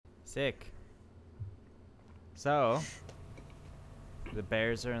Sick. So, the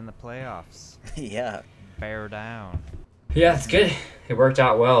Bears are in the playoffs. Yeah. Bear down. Yeah, it's good. It worked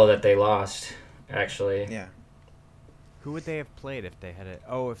out well that they lost, actually. Yeah. Who would they have played if they had it?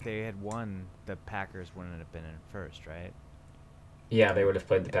 Oh, if they had won, the Packers wouldn't have been in first, right? Yeah, they would have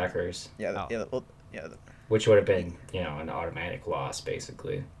played the Packers, Yeah. Oh. Yeah. Well, yeah. which would have been, an automatic loss,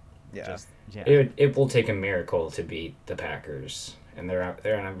 basically. Yeah. Yeah. It will take a miracle to beat the Packers, and they're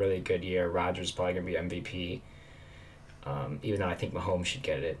on a really good year. Rodgers is probably gonna be MVP. Even though I think Mahomes should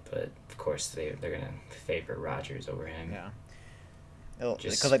get it, but of course they're gonna favor Rodgers over him. Yeah.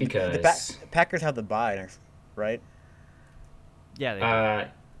 Just Because because. the Packers have the bye, right? Yeah, they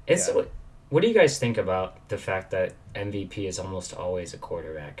do. It's Yeah. what do you guys think about the fact that MVP is almost always a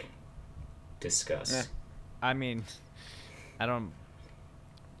quarterback? Discuss. Yeah. I mean, I don't.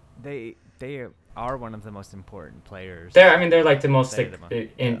 They are one of the most important players. They're like the most They're the most-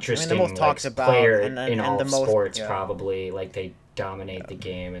 interesting most talked about player and in all the most- sports. yeah. Probably like they dominate the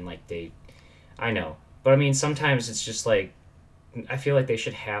game and like they, I know, but I mean sometimes it's just like, I feel like they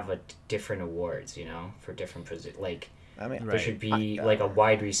should have different awards, for different positions. Like I mean, Right. there should be like a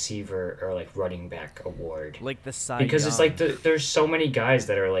wide receiver or like running back award. Like the Cy Because it's Young. like there's so many guys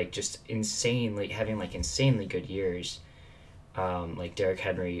that are like just insanely having like insanely good years, like Derrick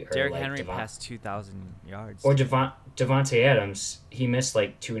Henry or Derrick like Henry passed 2,000 yards. or Devontae Adams. He missed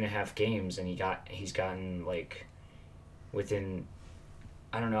like 2.5 games and he's gotten like within,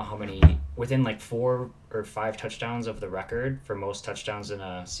 I don't know how many, within like 4 or 5 touchdowns of the record for most touchdowns in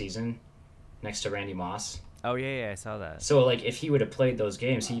a season, next to Randy Moss. Oh yeah, I saw that. So like if he would have played those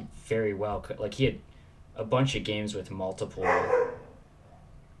games, he very well could. Like he had a bunch of games with multiple,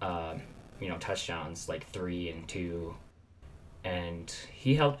 touchdowns, like 3 and 2, and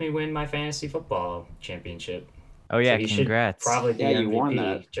he helped me win my fantasy football championship. Oh yeah, So he congrats. should probably be Yeah, you won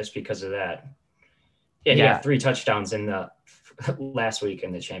MVP that. just because of that. Yeah, he Yeah. had 3 touchdowns in the last week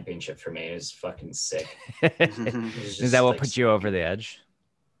in the championship for me. It was fucking sick. Is just, that what like, put you over the edge?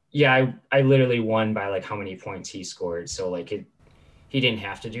 Yeah, I literally won by like how many points he scored. So like he didn't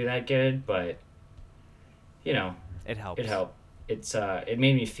have to do that good, but It helps. it helped. It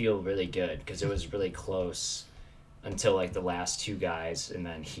made me feel really good because it was really close until like the last 2 guys, and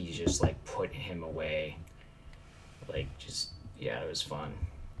then he just like put him away. Like it was fun.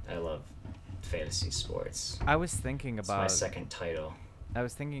 I love fantasy sports. I was thinking It's my about second title.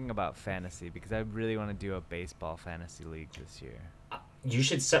 fantasy because I really want to do a baseball fantasy league this year. You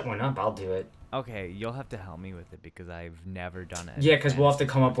should set one up. I'll do it. Okay, you'll have to help me with it because I've never done it. Yeah, because we'll have to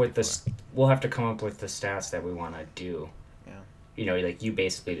come up with this. We'll have to come up with the stats that we want to do. Yeah. Like you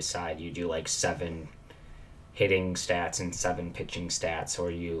basically decide. You do like 7 hitting stats and 7 pitching stats,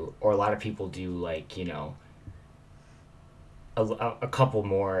 or a lot of people do like a couple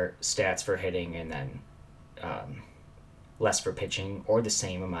more stats for hitting and then less for pitching, or the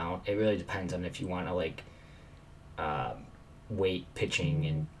same amount. It really depends on if you want to like weight pitching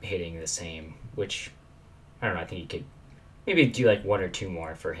and hitting the same, which I don't know. I think you could maybe do like 1 or 2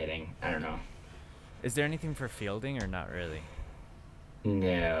 more for hitting. I don't know. Is there anything for fielding or not really?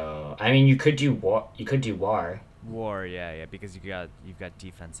 No, I mean you could do war. You could do war. War, yeah, because you've got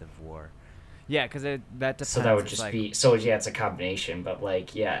defensive war. Yeah, because that depends. So that would It's just like, be so. Yeah, it's a combination, but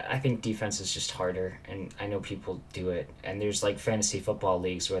like I think defense is just harder, and I know people do it. And there's like fantasy football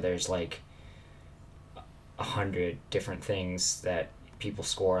leagues where there's like 100 different things that people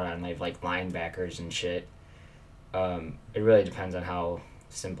score on. They have like linebackers and shit. It really depends on how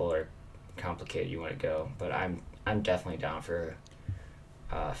simple or complicated you want to go. But I'm definitely down for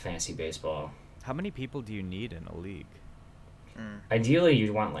fantasy baseball. How many people do you need in a league? Ideally,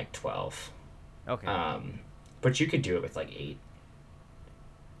 you'd want like 12. Okay. But you could do it with like 8.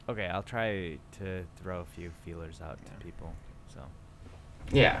 Okay, I'll try to throw a few feelers out to people. So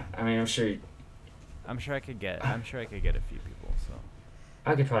Yeah, I mean, I'm sure I'm sure I could get a few people. So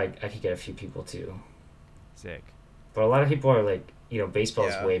I could get a few people too. sick. But a lot of people are like, baseball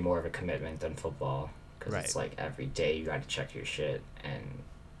is Yeah. way more of a commitment than football because it's Right. like every day you got to check your shit, and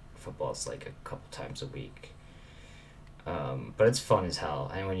football is like a couple times a week. But it's fun as hell,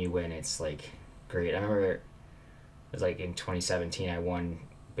 and when you win, it's like great. I remember it was like in 2017, I won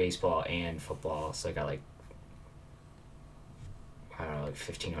baseball and football, so I got like, I don't know, like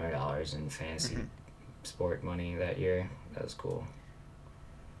 $1,500 in fantasy sport money that year. That was cool.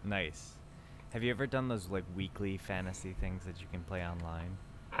 Nice. Have you ever done those like weekly fantasy things that you can play online,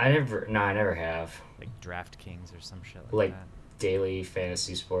 I never have. like DraftKings or some shit like Like that? daily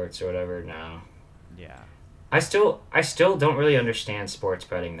fantasy sports or whatever. No. Yeah. I still don't really understand sports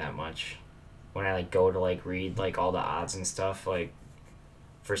betting that much. When I like go to like read like all the odds and stuff, like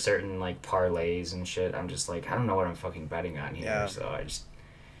for certain like parlays and shit. I'm just like, I don't know what I'm fucking betting on here. Yeah. So I just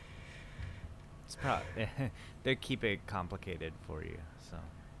It's probably they keep it complicated for you. So,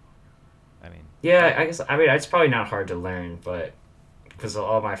 I mean, yeah, I mean it's probably not hard to learn, but because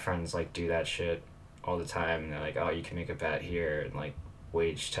all my friends like do that shit all the time, and they're like, oh, you can make a bet here and like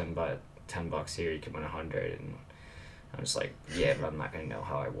wage $10 here, you can win 100, and I'm just like, yeah, but I'm not gonna know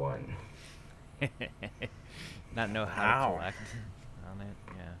how I won. not know how How? to collect on it.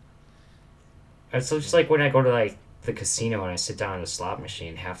 Yeah. And so just like when I go to like the casino and I sit down at a slot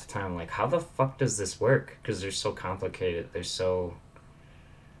machine, half the time I'm like, how the fuck does this work? Because they're so complicated. They're so.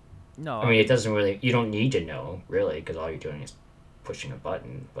 No. I mean, it doesn't really. You don't need to know really, because all you're doing is pushing a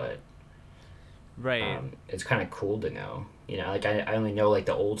button. But right. it's kind of cool to know. You know, like I only know like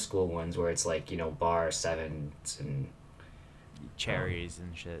the old school ones where it's like, you know, bar sevens and Cherries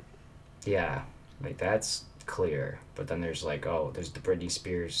and shit. yeah, like that's clear. But then there's like, oh, there's the Britney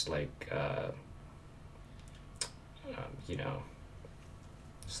Spears like you know,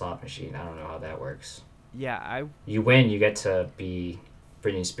 slot machine. I don't know how that works. Yeah, I You win, you get to be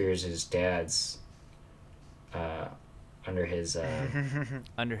Britney Spears' dad's under his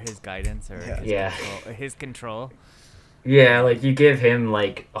under his guidance or Yeah. his Yeah. control, his control, yeah, like you give him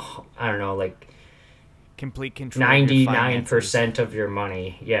like I don't know, like complete control. of your 99% of your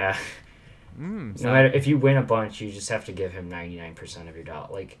money. Yeah. finances. No matter if you win a bunch, you just have to give him 99% of your dollar.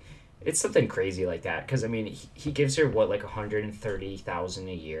 Like it's something crazy like that, because I mean he gives her what, like 130,000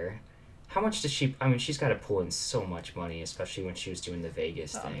 a year. How much does she? I mean, she's got to pull in so much money, especially when she was doing the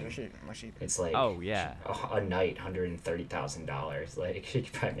Vegas Oh, thing. was she- It's like Oh, yeah. a night, $130,000. Like she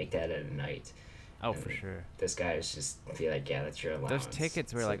could probably make that at a night. Oh, for sure. This guy is just be like, yeah, that's your allowance. Those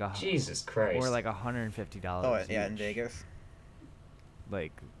tickets were It's like Jesus Christ. or like $150. Oh, yeah, in each. Vegas.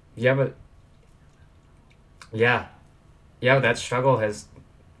 Like, Yeah, but yeah, that struggle has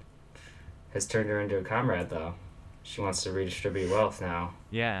turned her into a comrade, though. She wants to redistribute wealth now.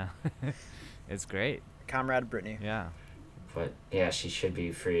 yeah, it's great. Comrade Brittany. Yeah, But yeah, she should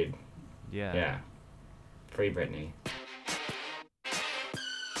be freed. yeah. Yeah. Free Britney.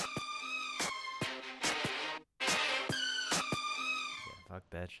 Yeah, fuck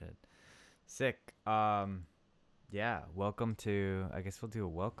that shit. Sick. Yeah. Welcome to. I guess we'll do a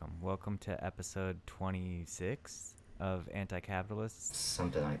welcome. Welcome to episode 26 of Anti-Capitalists.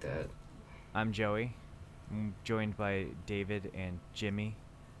 Something like that. I'm Joey. I'm joined by David and Jimmy.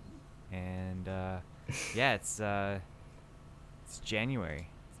 And yeah, it's January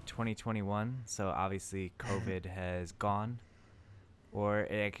 2021. So obviously COVID has gone. Or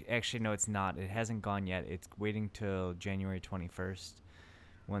actually, no, it's not. It hasn't gone yet. It's waiting till January 21st,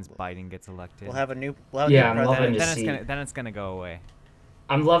 once Biden gets elected. We'll have a new. Yeah, I'm new loving president. to see- then it's gonna go away.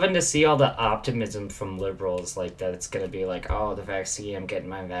 I'm loving to see all the optimism from liberals, like that it's going to be like, oh, the vaccine, I'm getting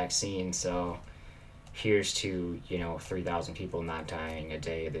my vaccine, so here's to, 3,000 people not dying a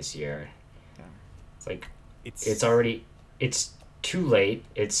day this year. Yeah. It's like, It's it's too late.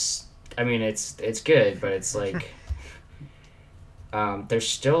 It's good, but it's like, they're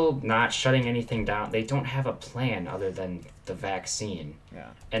still not shutting anything down. They don't have a plan other than the vaccine. Yeah.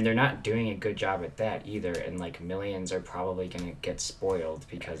 And they're not doing a good job at that either. And like millions are probably going to get spoiled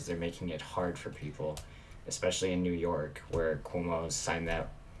because they're making it hard for people, especially in New York, where Cuomo signed that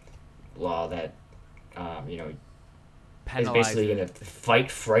law that, is basically going to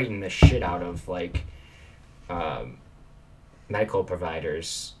frighten the shit out of like medical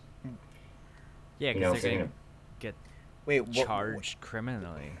providers. Yeah, You know, because if they're they're gonna gonna- get Wait. charged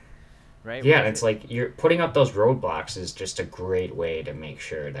criminally, right? Yeah, What it's is like you're putting up those roadblocks is just a great way to make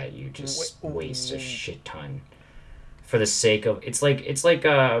sure that you just Wait, waste a shit ton for the sake of it's like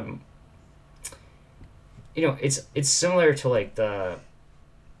it's similar to like the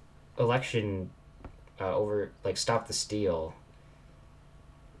election over like Stop the Steal,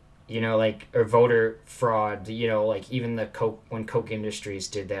 or voter fraud, like even the when Coke Industries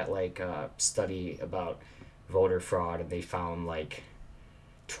did that like study about voter fraud, and they found like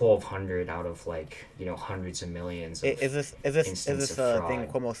 1,200 out of like hundreds of millions of Is this instance of thing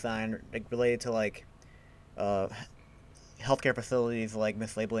fraud. Cuomo signed like related to like, healthcare facilities like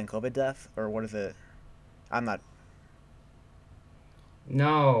mislabeling COVID death, or what is it? I'm not.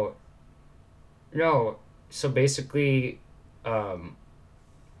 No. So basically,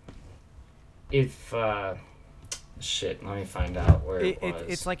 if shit, let me find out where it was.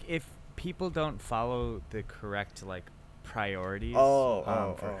 it's like if people don't follow the correct like priorities Oh,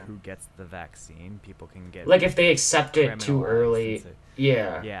 for oh. who gets the vaccine, people can get like if they accept it too criminalized early, and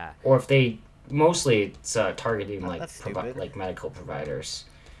yeah. yeah. Or if they mostly it's targeting like That's stupid. like medical providers.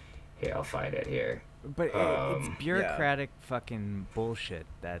 Here, I'll find it here. But it's Um, bureaucratic fucking bullshit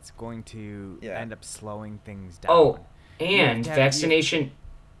that's going to Yeah. end up slowing things down. oh, You have and to have vaccination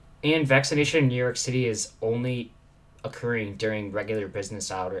in New York City is only occurring during regular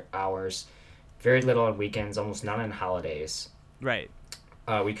business hours. Very little on weekends, almost none on holidays. right.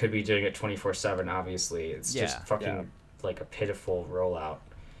 We could be doing it 24/7. Obviously, it's Yeah. just fucking Yeah. like a pitiful rollout.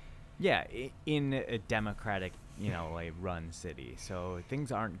 Yeah, in a democratic, like run city, so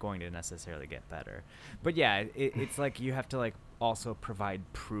things aren't going to necessarily get better. But yeah, it's like you have to like also provide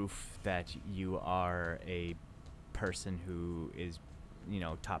proof that you are a person who is,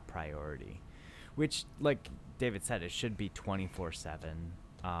 top priority, which, like David said, it should be 24/7.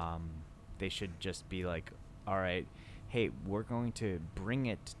 They should just be like, all right, hey, we're going to bring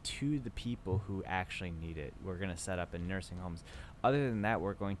it to the people who actually need it. We're going to set up in nursing homes. Other than that,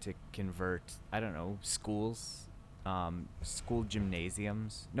 we're going to convert, I don't know, schools, school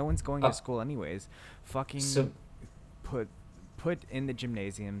gymnasiums. No one's going Uh, to school anyways. Fucking so put in the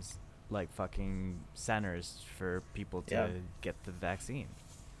gymnasiums like fucking centers for people to Yeah. get the vaccine.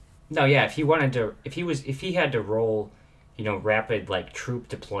 no, yeah, if he had to roll, rapid like troop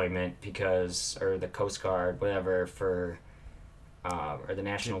deployment because or the Coast Guard, whatever for, or the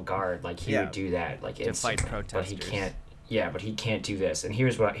National Guard, like he Yeah. would do that like To fight instantly. But he protesters. can't. Yeah, but he can't do this. And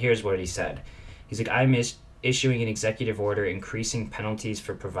here's what he said. He's like, issuing an executive order increasing penalties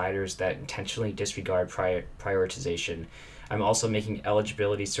for providers that intentionally disregard prioritization. I'm also making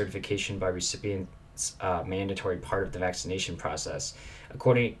eligibility certification by recipients mandatory part of the vaccination process.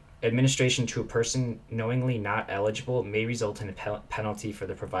 According administration to a person knowingly not eligible may result in a penalty for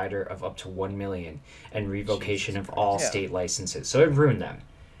the provider of up to 1 million and revocation Jesus of all Christ. Yeah. state licenses. So it would ruin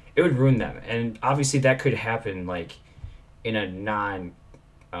them. And obviously that could happen like in a non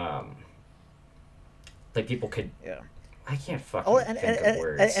like people could. Yeah. I can't fucking Oh, and think and, of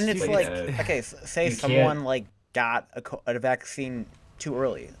words. and it's like, uh, okay, say you someone can't- like got a vaccine too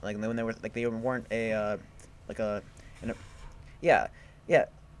early, like when they weren't a like a, an, yeah, yeah,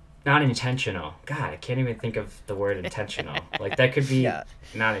 not intentional. God, I can't even think of the word intentional. Like that could be Yeah.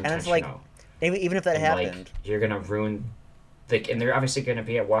 not and intentional. it's like even if that And, happened, like you're gonna ruin. Like, and they're obviously gonna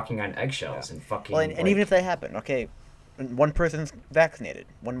be walking on eggshells and fucking. well, and like, even if that happened, okay, one person's vaccinated,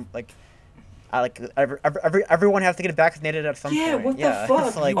 one like. Everyone has to get vaccinated at some yeah, point. what Yeah, the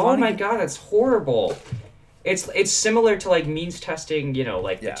it's fuck? like, Oh my god, that's horrible. It's similar to like means testing,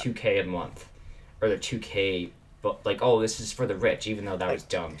 like Yeah. the 2K a month, or the 2K, but like this is for the rich, even though that was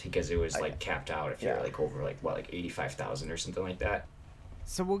dumb because it was like capped out if you're Yeah. like over like 85,000 or something like that.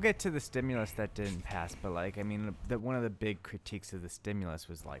 So we'll get to the stimulus that didn't pass, but like, I mean, one of the big critiques of the stimulus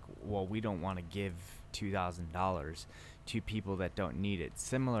was like, well, we don't want to give $2,000 to people that don't need it.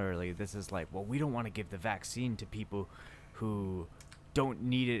 Similarly, this is like, well, we don't want to give the vaccine to people who don't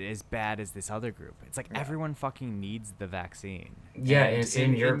need it as bad as this other group. It's like everyone fucking needs the vaccine. Yeah, And it's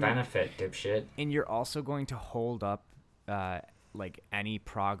in your benefit, dipshit. And you're also going to hold up like any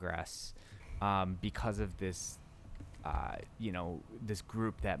progress because of this this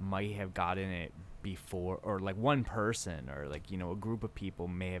group that might have gotten it before, or like one person, or like a group of people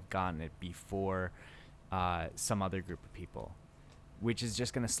may have gotten it before some other group of people, which is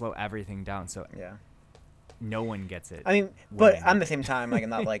just going to slow everything down, so yeah. no one gets it. I mean, but winning. at the same time, like I'm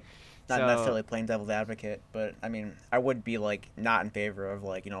not not So- necessarily playing devil's advocate, but I mean, I would be like not in favor of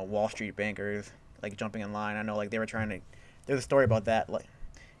like Wall Street bankers like jumping in line. I know like they were trying to. There's a story about that, like,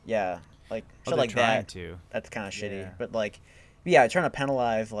 yeah, like Oh, shit they're like trying that. to. That's kind of shitty. Yeah. But like, yeah, trying to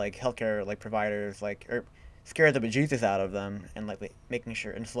penalize like healthcare like providers, like or scare the bejesus out of them, and like making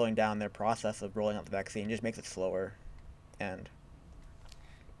sure and slowing down their process of rolling out the vaccine just makes it slower, and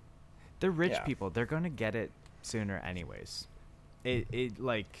They're rich Yeah. people. They're going to get it sooner anyways. It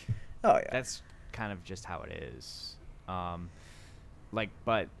like oh yeah, that's kind of just how it is.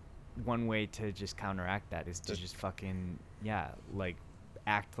 But one way to just counteract that is to just fucking like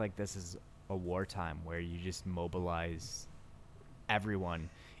act like this is a wartime where you just mobilize everyone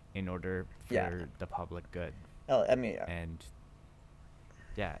in order for Yeah. the public good. oh, I mean, yeah. And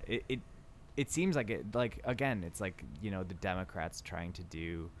it seems like it, like, again, it's like the Democrats trying to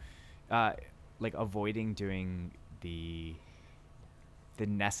do like avoiding doing the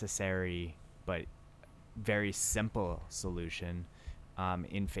necessary but very simple solution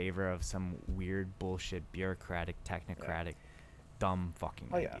in favor of some weird bullshit bureaucratic technocratic dumb fucking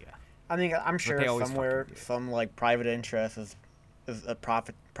Oh, yeah. idea. I mean, I'm But sure they always somewhere fucking do. some like private interest is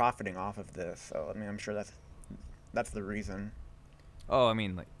profiting off of this. So I mean, I'm sure that's the reason. Oh, I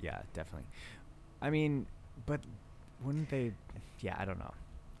mean, like, yeah, definitely. I mean, but wouldn't they? Yeah, I don't know.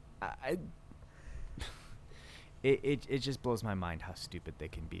 I it just blows my mind how stupid they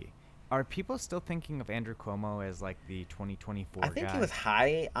can be. Are people still thinking of Andrew Cuomo as like the 2024 I think guy? he was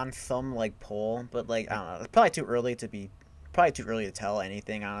high on some like poll, but like I don't know. It's probably too early to tell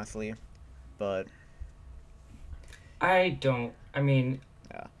anything honestly. But I mean,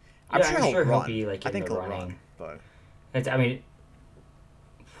 yeah, yeah, I'm I'm sure sure he'll he'll run. be like I in think the he'll running. run, but I mean,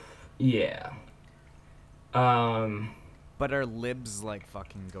 yeah. But are libs like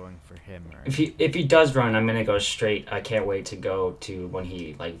fucking going for him or? If he does run, I'm gonna go straight. I can't wait to go to when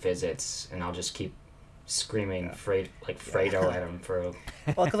he like visits, and I'll just keep screaming Yeah. Fredo at him for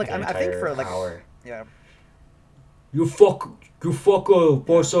well, because like an I think entire for like hour. yeah, You fucker,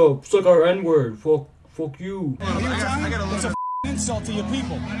 boss up, suck our N-word, fuck you. It's a insult to your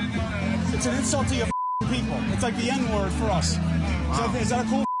people. It's an insult to your people. It's like the N-word for us. Is that a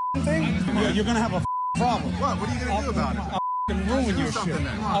cool thing? Yeah, you're gonna have a problem. What are you gonna do about it? I'll ruin your shit.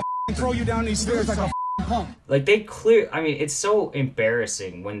 I'll throw you down these stairs like a punk. Like I mean, it's so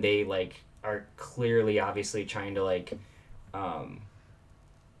embarrassing when they like are clearly, obviously trying to like,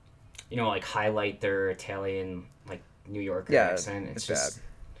 like highlight their Italian like New Yorker Yeah, accent. It's it's just,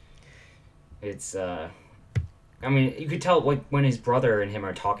 bad. it's I mean, you could tell like when his brother and him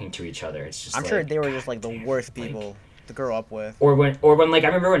are talking to each other. It's just I'm like, sure they were God just like the damn, worst like- people to grow up with. Or when like I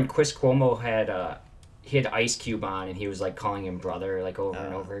remember when Chris Cuomo had he had Ice Cube on and he was like calling him brother like over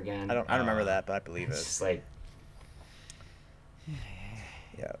and over again. I don't remember that, but I believe It's it. just like,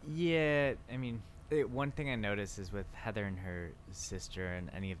 Yeah. Yeah, I mean, one thing I noticed is with Heather and her sister and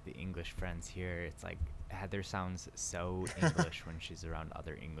any of the English friends here, it's like Heather sounds so English when she's around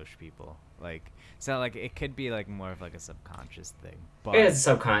other English people. Like, so like it could be like more of like a subconscious thing. But it's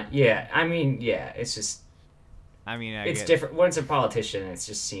yeah. I mean, yeah. It's just I mean, it's different. When it's a politician, it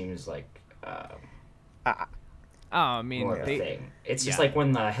just seems like I mean, more of a they, thing. It's just yeah. like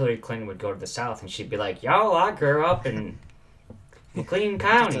when Hillary Clinton would go to the South and she'd be like, "Yo, I grew up in McLean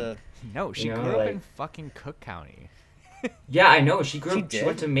County." Just no, she you know, grew up like- in fucking Cook County. Yeah, I know. She grew She up. She did?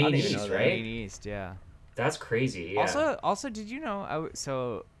 went to I Maine didn't even East, know that. right? Maine East, yeah. That's crazy. Yeah. Also, did you know?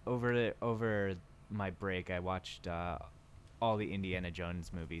 So over my break, I watched all the Indiana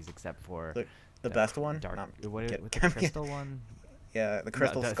Jones movies except for the best one. Dark. Not- What get- with the crystal one? Yeah, the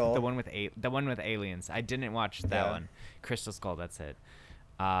Crystal No, Skull. The one with the one with aliens. I didn't watch that Yeah. one. Crystal Skull. That's it.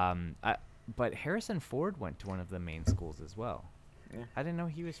 But Harrison Ford went to one of the main schools as well. Yeah. I didn't know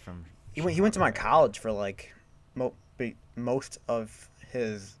he was from. He went to my Chicago. college for like most of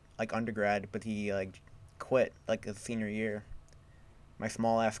his like undergrad, but he like quit like his senior year. My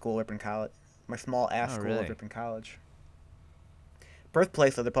small ass school, Ripon College. My small ass Oh, school really? of Ripon College.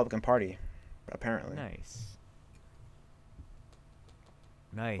 Birthplace of the Republican Party, apparently. Nice.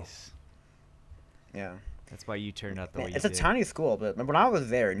 Nice. Yeah. That's why you turned out the way you It's a did. tiny school, but when I was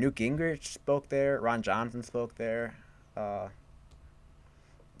there, Newt Gingrich spoke there. Ron Johnson spoke there.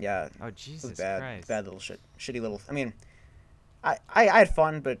 Yeah, Oh it Jesus was bad. Christ. Bad little shitty little. I mean, I had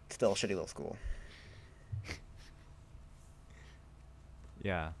fun, but still shitty little school.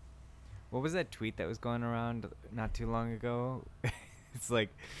 Yeah. What was that tweet that was going around not too long ago? It's like,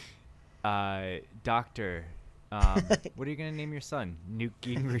 doctor, what are you gonna name your son? Newt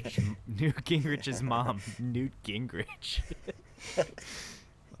Gingrich. Newt Gingrich's mom, Newt Gingrich. Oh,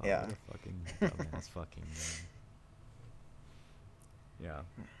 Yeah. What a fucking dumbass fucking name. Yeah.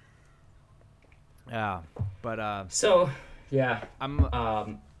 Yeah, but So, yeah. I'm.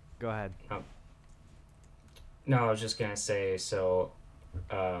 Go ahead. No, I was just gonna say. So,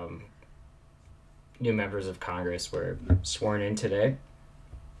 new members of Congress were sworn in today.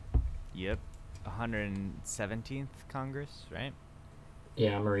 Yep. 117th Congress, right?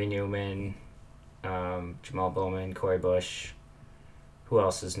 Yeah, Marie Newman, Jamal Bowman, Cory Bush. Who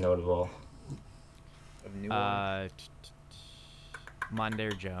else is notable? Of New Orleans.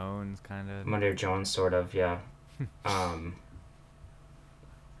 Mondaire Jones, kind of. Mondaire Jones, sort of, yeah.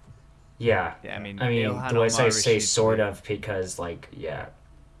 Yeah. Yeah, I mean, the Ilhan way I Omar say Rashid sort Tlaib. of because, like, yeah.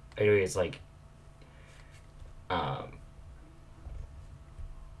 It's like, I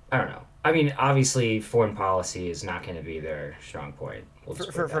don't know. I mean, obviously, foreign policy is not going to be their strong point. We'll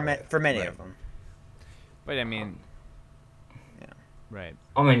just put it that way. For many Right. of them. But I mean, Yeah. right.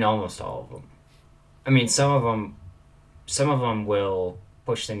 I mean, almost all of them. I mean, some of them will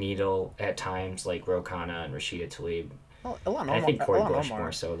push the needle at times, like Ro Khanna and Rashida Tlaib. Well, Ilhan And I think Cory Ilhan Bush Omar.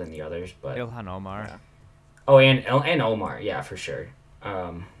 more so than the others, but Ilhan Omar. Yeah. oh, and Omar, yeah, for sure.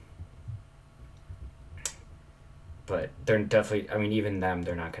 But they're definitely. I mean, even them,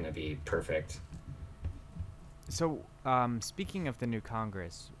 they're not going to be perfect. So, speaking of the new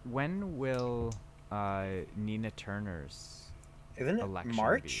Congress, when will Nina Turner's Isn't it election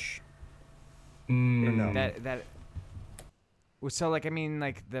March? Mm, no? that So like I mean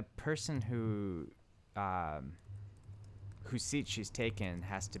like the person whose seat she's taken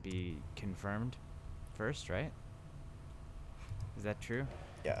has to be confirmed first, right? Is that true?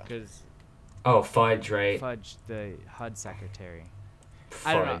 Yeah. Because Oh, Fudge, right? Fudge, the HUD secretary.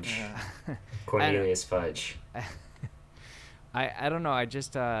 I don't know. Fudge. Yeah. Cornelius Fudge. I don't know. I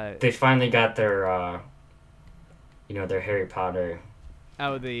just They finally got their, their Harry Potter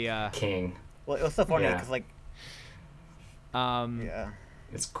the king. Well, it was so funny Yeah. because like yeah.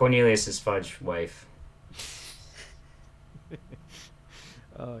 It's Cornelius's Fudge wife.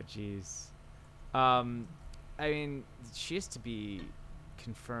 Oh jeez. I mean, she has to be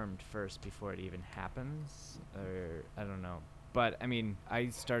confirmed first before it even happens, or I don't know. But I mean, I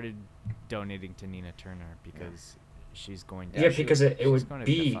started donating to Nina Turner because she's going to. Yeah, because it she's would going to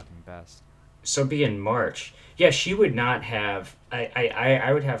be be the fucking best. so be in March. Yeah, she would not have.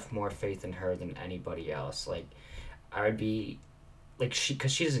 I would have more faith in her than anybody else. Like, I would be, like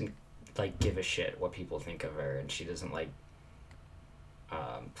because she doesn't like give a shit what people think of her, and she doesn't like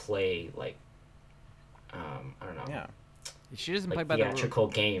play like I don't know. Yeah. She doesn't play Like by the rules. theatrical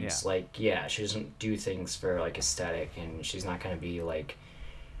games. Yeah. Like, yeah, she doesn't do things for like aesthetic, and she's not gonna be like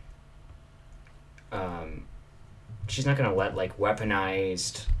she's not gonna let like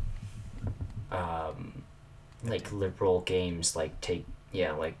weaponized like liberal games like take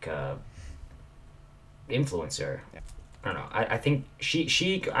influence her. Yeah. I don't know. I think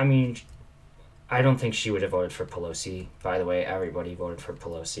she I mean I don't think she would have voted for Pelosi. By the way, everybody voted for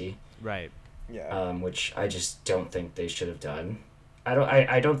Pelosi. Right. Yeah. Which I just don't think they should have done.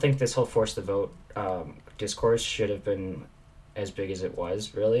 I don't think this whole force the vote discourse should have been as big as it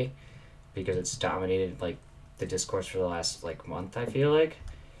was, really, because it's dominated like the discourse for the last like month, I feel like.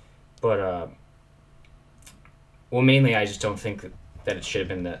 But well, mainly I just don't think that it should have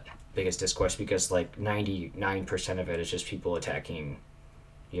been the biggest discourse because like 99% of it is just people attacking,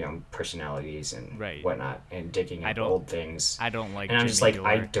 personalities and Right. whatnot and digging I up don't- old things. I don't like. And I'm Jimmy just like, Dore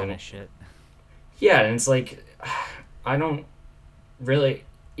I kinda don't- shit. Yeah, and it's like, I don't really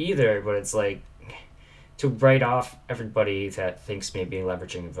either, but it's like, to write off everybody that thinks maybe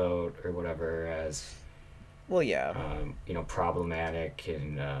leveraging the vote or whatever as, Well, yeah. problematic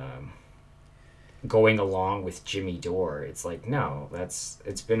and going along with Jimmy Dore, it's like, no,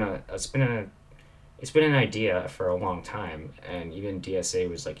 it's been an idea for a long time, and even DSA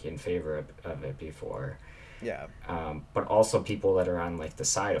was like in favor of it before. Yeah. But also people that are on like the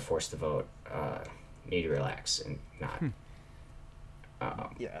side of force to vote need to relax and not.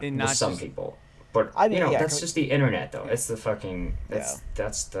 Yeah. And With not some just- people, but I mean, yeah, that's just the internet though. It's the fucking Yeah.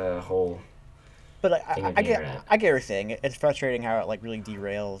 that's the whole. But like, thing I of the get internet. I get what you're saying. It's frustrating how it like really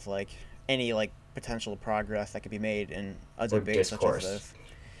derails like any like potential progress that could be made in a debate such as discourse. this.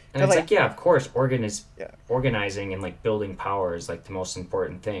 And it's like- like, yeah, of course, Yeah. organizing and like building power is like the most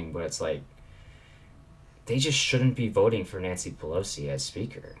important thing, but it's like they just shouldn't be voting for Nancy Pelosi as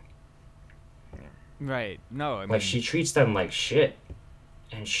speaker. Right. No. I mean, Like she treats them like shit,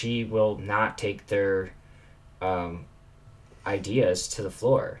 and she will not take their ideas to the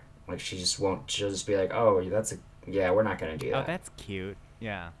floor. Like she just won't. She'll just be like, "Oh, we're not gonna do Oh, that." that's cute.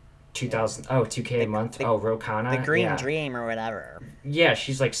 Yeah. 2000. Oh, 2K a month. the- Rokana. The green yeah. dream or whatever. Yeah,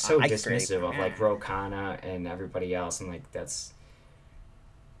 she's like so Ice cream. dismissive of like Rokana and everybody else, and like that's,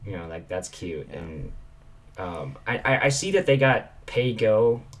 like that's cute. Yeah. And I see that they got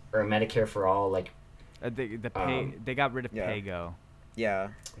PayGo or Medicare for All. Like They got rid of Yeah. PayGo. Yeah.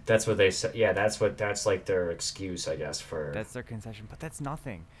 that's what they said. Yeah, that's like their excuse, I guess, for That's their concession, but that's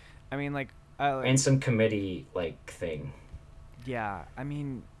nothing. I mean, like, and some committee like thing. yeah. I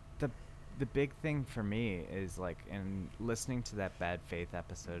mean, the big thing for me is like, and listening to that Bad Faith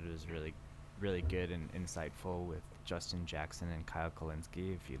episode was really, really good and insightful with Justin Jackson and Kyle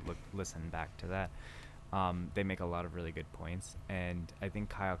Kalinske. If you listen back to that, they make a lot of really good points. And I think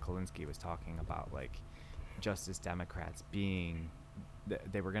Kyle Kalinske was talking about like Justice Democrats being,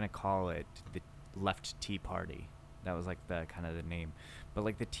 they were gonna call it the Left Tea Party. That was like the kind of the name, but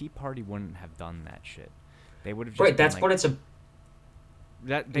like the Tea Party wouldn't have done that shit. They would have just Right, been, that's like, what it's a.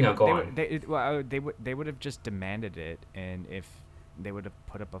 that they No, would, go they on. would, they would have just demanded it, and if they would have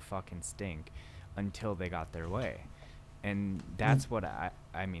put up a fucking stink until they got their way, and that's what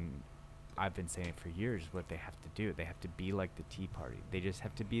I mean. I've been saying it for years. What they have to do, they have to be like the Tea Party. They just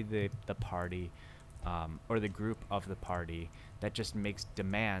have to be the party, or the group of the party that just makes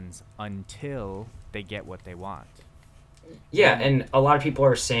demands until they get what they want. Yeah, and a lot of people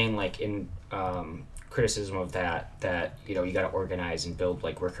are saying like in criticism of that you got to organize and build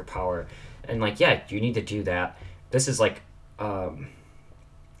like worker power, and like yeah, you need to do that. This is like a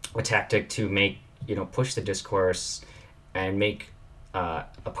tactic to make push the discourse and make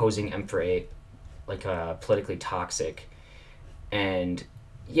opposing M4A like politically toxic. And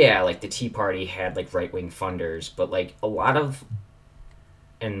yeah, like the Tea Party had like right wing funders, but like a lot of,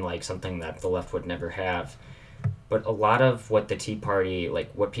 and like something that the left would never have, but a lot of what the Tea Party,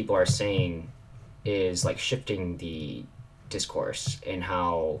 like what people are saying, is like shifting the discourse and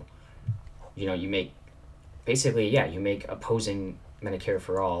how, you know, you make basically, yeah, you make opposing Medicare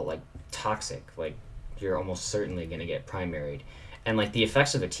for all like toxic. Like you're almost certainly going to get primaried, and like the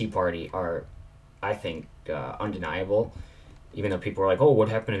effects of the Tea Party are, I think, undeniable. Even though people are like, "Oh, what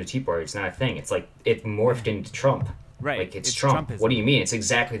happened to the Tea Party? It's not a thing." It's like it morphed into Trump. Right. Like it's It's Trump. Trumpism. What do you mean? It's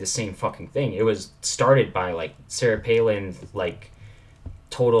exactly the same fucking thing. It was started by like Sarah Palin, like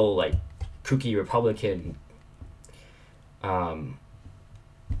total like kooky Republican.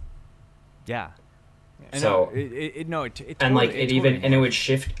 Yeah. And So- it And like totally- it it even totally and it morphed. would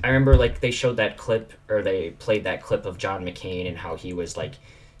shift. I remember like they showed that clip, or they played that clip of John McCain and how he was like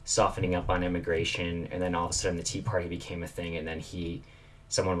softening up on immigration, and then all of a sudden the Tea Party became a thing, and then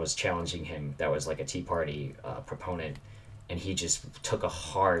someone was challenging him that was like a Tea Party proponent, and he just took a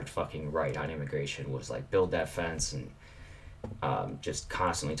hard fucking right on immigration, was like build that fence, and just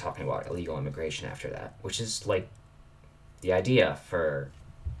constantly talking about illegal immigration after that, which is like the idea for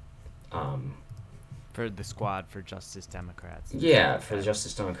for the Squad for Justice Democrats. yeah, for the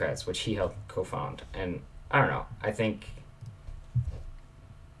Justice Democrats, which he helped co-found. And I don't know, I think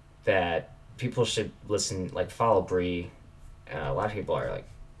that people should listen, like follow Bree. A lot of people are like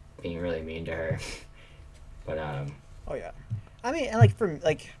being really mean to her, but Oh yeah, I mean, and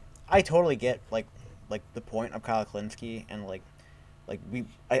like I totally get like the point of Kyle Klinsky, and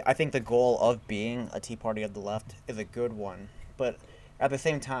I think the goal of being a Tea Party of the left is a good one, but at the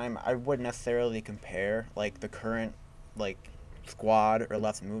same time, I wouldn't necessarily compare like the current like Squad or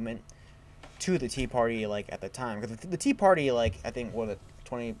left movement to the Tea Party like at the time, because the Tea Party, like, I think, was it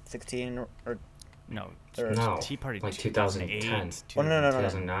 2016 or No. Or- no, Tea Party like 2008, 2010, Oh, no.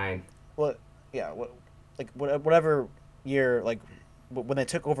 2009. what yeah what like whatever year, like when they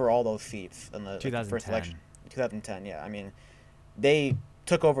took over all those seats in the first 2010. election, 2010. Yeah, I mean, they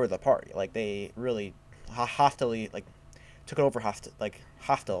took over the party, like they really hostily like took it over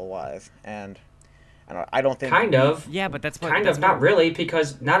hostile wise, and I don't think Kind of. Yeah, but that's what. Kind that's of, not what- really,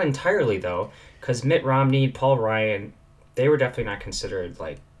 because not entirely though, because Mitt Romney, Paul Ryan, they were definitely not considered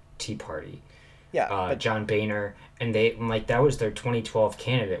like Tea Party. yeah, but John Boehner, and they like that was their 2012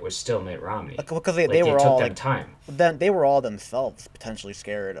 candidate was still Mitt Romney. because Like, they were took all them like time. then they were all themselves potentially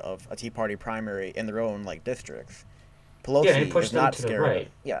scared of a Tea Party primary in their own like districts. Pelosi Yeah, and it pushed is them not to the scared. Of right.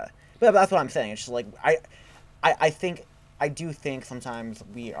 it. Yeah, but that's what I'm saying. It's just like I do think sometimes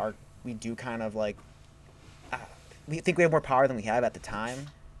we do kind of like we think we have more power than we have at the time.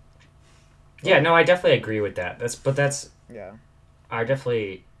 Yeah, no, I definitely agree with that. That's Yeah. I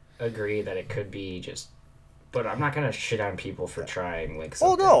definitely agree that it could be just, but I'm not gonna shit on people for trying like. Oh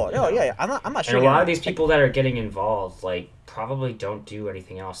Something, no, you no, know? yeah. I'm not And a sure. lot of these people that are getting involved, like, probably don't do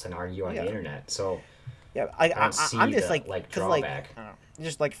anything else than argue on Yeah. the internet. So Yeah, don't see I'm just the, like, like, 'cause, like, drawback. I don't know,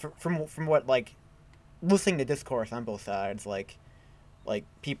 just like from what like listening to discourse on both sides, like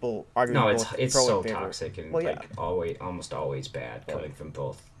people arguing no, both it's pro so and favor. toxic and Well, yeah. like almost always bad coming from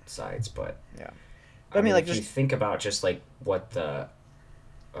both sides. But Yeah. I mean, like, if you just think about just like what the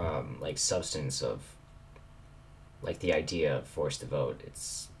like substance of like the idea of forced to vote, it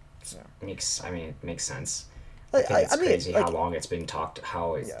makes sense. I think it's crazy how long it's been talked,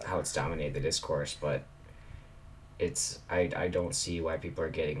 how it's dominated the discourse, but I don't see why people are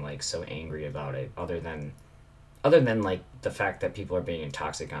getting like so angry about it, other than like the fact that people are being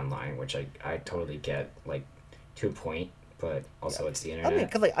toxic online, which I totally get, like, to a point, but also it's the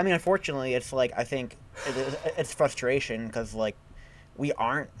internet. Unfortunately, it's like I think it's frustration because like we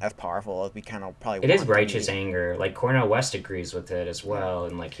aren't as powerful as we kind of probably. It want is to righteous be. anger. Like Cornel West agrees with it as well,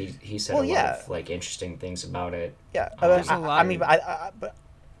 and like he said Well, a lot yeah. of like interesting things about it. Yeah, There's a lot I mean, of- but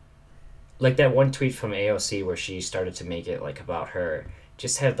Like that one tweet from AOC where she started to make it like about her,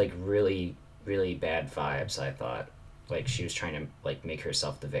 just had like really, really bad vibes. I thought, like, she was trying to like make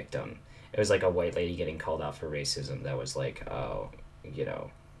herself the victim. It was like a white lady getting called out for racism. That was like, oh,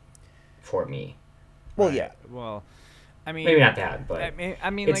 for me. well, Right. yeah. Well, I mean, Maybe not that, but I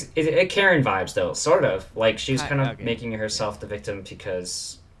mean, it's like, it Karen vibes though, sort of. Like she was kind of Okay. making herself the victim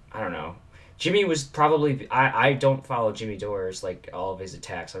because I don't know. Jimmy was probably I don't follow Jimmy Dore's like all of his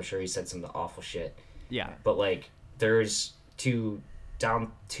attacks. I'm sure he said some awful shit. yeah, But like there's to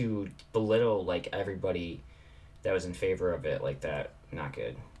belittle like everybody that was in favor of it like that, not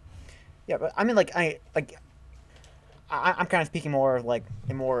good. Yeah, but I mean, I'm kind of speaking more of like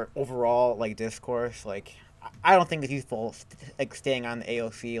a more overall like discourse. Like I don't think it's useful like staying on the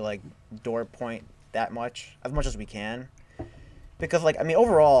AOC like door point that much as we can, because like I mean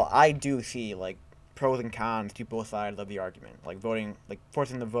overall I do see like pros and cons to both sides of the argument, like voting, like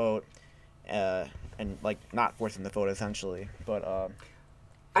forcing the vote, and like not forcing the vote essentially. But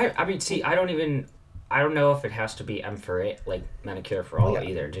I mean, see, I don't know if it has to be M for A, like Medicare for all yeah.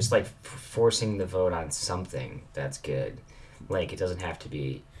 either. Just like forcing the vote on something that's good. Like it doesn't have to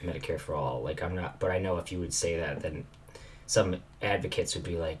be Medicare for all. Like I'm not, but I know if you would say that, then some advocates would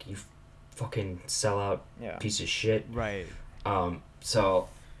be like, "You fucking sellout Yeah. piece of shit." Right. So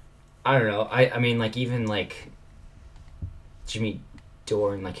I don't know. I mean, like even like Jimmy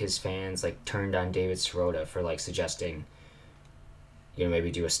Dore and like his fans like turned on David Sirota for like suggesting, you know,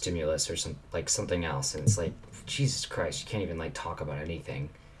 maybe do a stimulus or something else, and it's like, Jesus Christ, you can't even like talk about anything.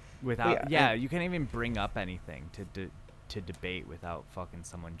 Without, yeah, you can't even bring up anything to debate without fucking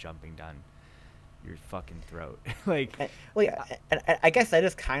someone jumping down your fucking throat. Like, well, yeah, and I guess that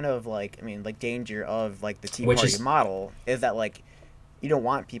is kind of like I mean like danger of like the Tea Which Party is- model is that like you don't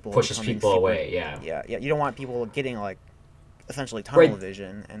want people Pushes becoming people super- away, yeah. yeah, you don't want people getting like essentially tunnel Right.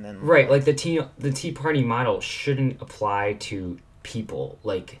 vision and then Right, like the Tea Party model shouldn't apply to people.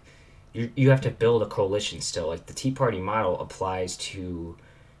 Like you have to build a coalition still. Like the Tea Party model applies to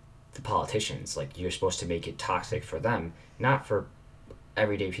the politicians. Like you're supposed to make it toxic for them, not for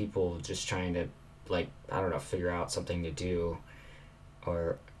everyday people just trying to, like, I don't know, figure out something to do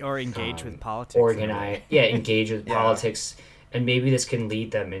or engage with politics. in a organize, way. yeah, engage with Yeah. politics, and maybe this can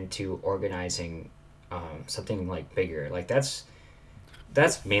lead them into organizing something like bigger. Like that's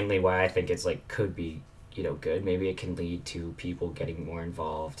mainly why I think it's like could be, you know, good. Maybe it can lead to people getting more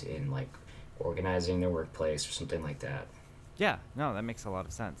involved in like organizing their workplace or something like that. Yeah, no, that makes a lot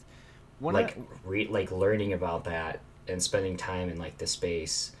of sense. Like like learning about that and spending time in like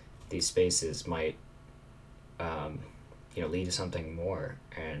these spaces might you know, lead to something more,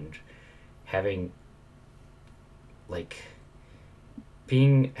 and having like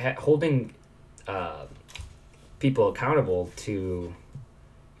holding people accountable to,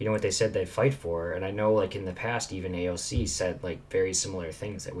 you know, what they said they'd fight for. And I know like in the past even AOC said like very similar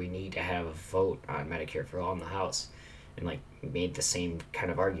things, that we need to have a vote on Medicare for all in the House, and like made the same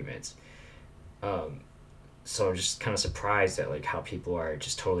kind of arguments. So I'm just kind of surprised at like how people are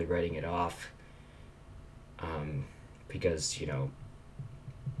just totally writing it off, because, you know,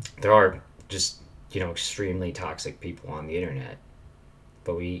 there are just, you know, extremely toxic people on the internet,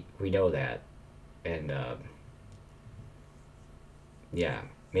 but we know that. And yeah,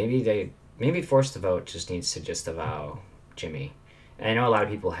 maybe Force the Vote just needs to just avow Jimmy. And I know a lot of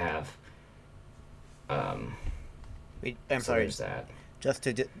people have. Wait, I'm So sorry, there's that. just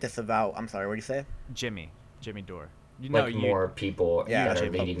to disavow. I'm sorry, what did you say? Jimmy Dore. Like more people Yeah, that are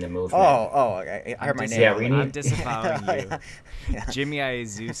Jimmy. leading the movement. I heard my name. Yeah, we need- I'm disavowing you. Yeah. Jimmy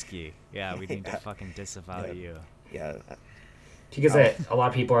Iazewski. Yeah, we need to Yeah. fucking disavow Yeah. you. Yeah. Because a lot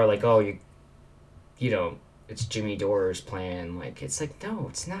of people are like, oh, you know, it's Jimmy Dore's plan. Like, it's like, no,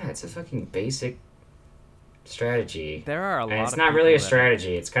 it's not. It's a fucking basic strategy. There are a lot And it's of not really a people that are-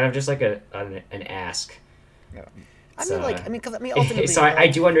 strategy. It's kind of just like an ask. Yeah. I So- mean, because ultimately. So I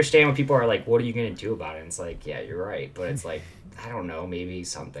do understand when people are like, what are you going to do about it? And it's like, yeah, you're right. But it's like, I don't know, maybe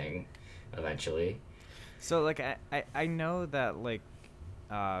something eventually. So like I know that like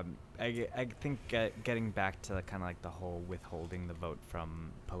I think getting back to kind of like the whole withholding the vote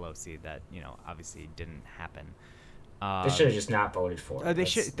from Pelosi, that, you know, obviously didn't happen. They should have just not voted for it. They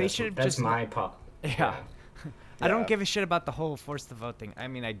should have That's just my po- Yeah. I don't Yeah. give a shit about the whole force the vote thing. I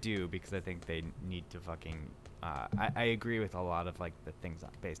mean, I do, because I think they need to fucking. I agree with a lot of like the things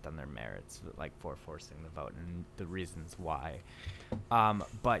based on their merits, like for forcing the vote and the reasons why.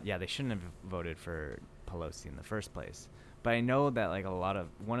 But yeah, they shouldn't have voted for Pelosi in the first place. But I know that like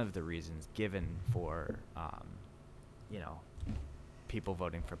one of the reasons given for, you know, people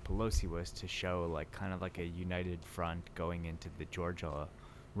voting for Pelosi was to show like kind of like a united front going into the Georgia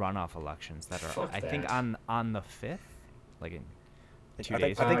runoff elections that are, Fuck I think, that. on the 5th, like in 2 I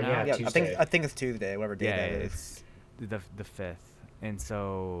days think, from now. yeah, Tuesday. I think it's Tuesday, whatever day Yeah, that is. it's the 5th, and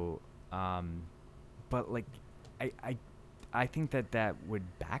so, but like, I think that would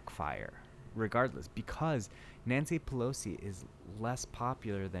backfire, regardless, because Nancy Pelosi is less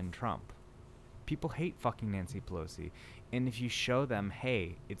popular than Trump. People hate fucking Nancy Pelosi, and if you show them,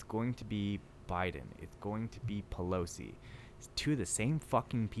 hey, it's going to be Biden, it's going to be Pelosi, to the same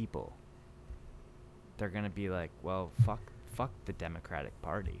fucking people, they're gonna be like, well, fuck the Democratic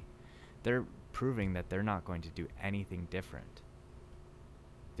Party. They're proving that they're not going to do anything different.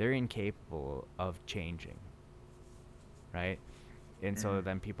 They're incapable of changing, right? And so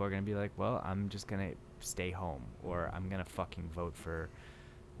then people are going to be like, well, I'm just going to stay home, or I'm going to fucking vote for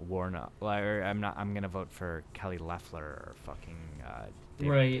Warnock, or I'm going to vote for Kelly Loeffler or fucking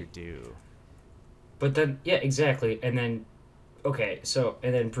David Right. Perdue. But then, yeah, exactly. And then, okay, so,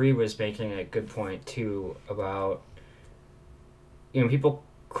 and then Bree was making a good point, too, about, people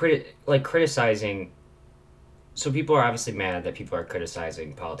criticizing. So people are obviously mad that people are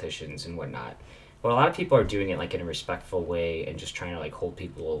criticizing politicians and whatnot. But a lot of people are doing it, like, in a respectful way and just trying to, like, hold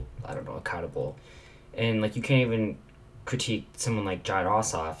people, I don't know, accountable. And, like, you can't even critique someone like John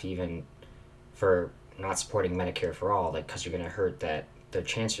Ossoff even for not supporting Medicare for all, like, because you're going to hurt their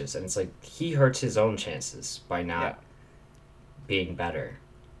chances. And it's like, he hurts his own chances by not being better.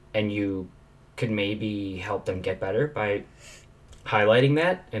 And you could maybe help them get better by highlighting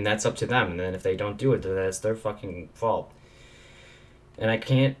that, and that's up to them. And then if they don't do it, then that's their fucking fault. And I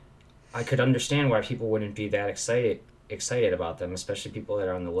could understand why people wouldn't be that excited about them, especially people that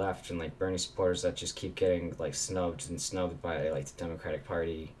are on the left and like Bernie supporters that just keep getting like snubbed by like the Democratic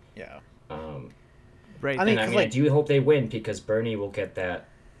Party. Yeah. Right. I mean, I do hope they win because Bernie will get that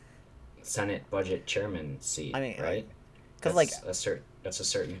Senate budget chairman seat. I mean, right? because like That's a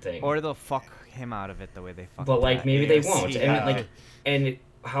certain thing. Or they'll fuck him out of it the way they fucked. But like maybe they won't. AOC. And like, and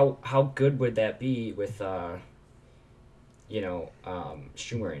how good would that be with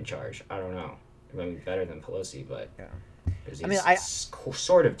Schumer in charge? I don't know. I mean, better than Pelosi, but Yeah. because I mean, he's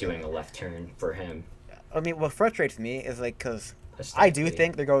sort of doing a left turn for him. I mean, what frustrates me is like because I do aesthetically.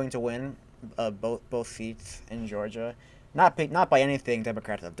 think they're going to win both seats in Georgia. Not by anything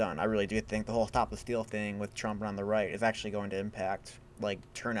Democrats have done. I really do think the whole Stop the Steal thing with Trump on the right is actually going to impact like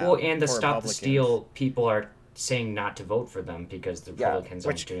turnout. Well, and the for Stop the Republicans. Steal people are saying not to vote for them because the Republicans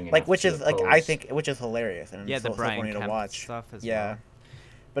aren't doing enough. which to is like I oppose. think which is hilarious and Yeah, so, the so Brian funny to Kemp watch. stuff as Yeah, well.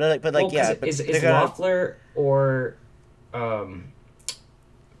 but like Well, yeah, 'cause but is they're gonna- Loeffler or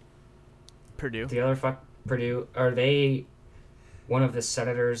Purdue. the other Purdue, are they one of the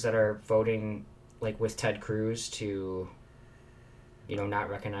senators that are voting like with Ted Cruz to, not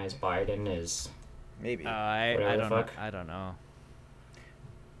recognize Biden as? maybe, I Whatever the don't know. fuck. I don't know.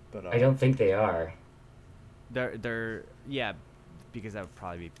 but I don't think they are. They're yeah, because that would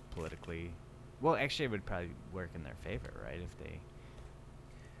probably be politically. Well, actually, it would probably work in their favor, right? If they.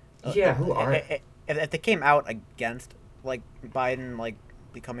 Yeah, who are? If they came out against like Biden like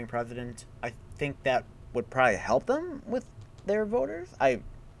becoming president, I think that would probably help them with their voters. It's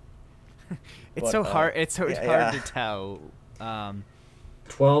But, so hard. It's so yeah, hard yeah. to tell.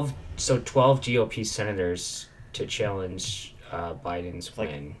 12 GOP senators to challenge Biden's Like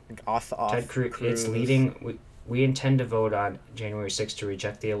win. off Ted Cruz, it's leading. We intend to vote on January 6th to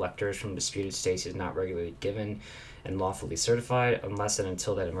reject the electors from disputed states is not regularly given and lawfully certified unless and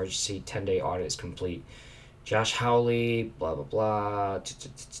until that emergency 10-day audit is complete. Josh Hawley, blah, blah, blah.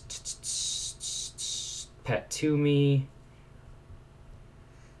 Pat Toomey.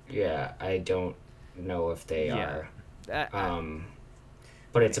 Yeah, I don't know if they Yeah. are.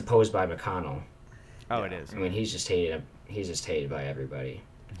 But it's opposed by McConnell. Oh, it is. I mean, he's just hated by everybody.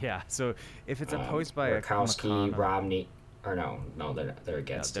 Yeah. So if it's opposed by Murkowski, McConnell, Romney, or no, they're no,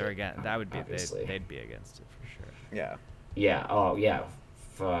 against. they're it, against. That would be obviously. they'd be against it for sure. Yeah, Yeah. Oh, yeah.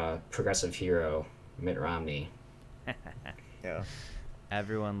 Progressive hero Mitt Romney. yeah.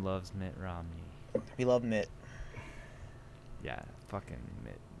 Everyone loves Mitt Romney. We love Mitt. Yeah, fucking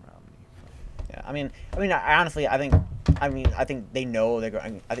Mitt Romney. Yeah, I mean, I honestly, I think they know they're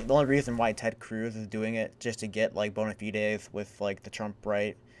going. I think the only reason why Ted Cruz is doing it just to get like bona fides with like the Trump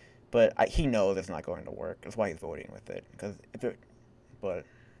right, but he knows it's not going to work. That's why he's voting with it.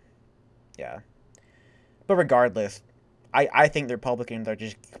 Yeah. But regardless, I think the Republicans are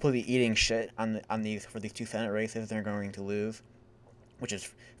just completely eating shit on these two Senate races they're going to lose, which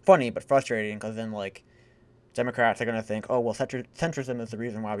is funny but frustrating because then like Democrats are going to think, oh well, centrism is the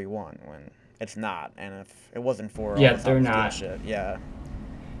reason why we won when it's not, and if it wasn't for all Yeah, this they're Stop the not. Steal shit, yeah,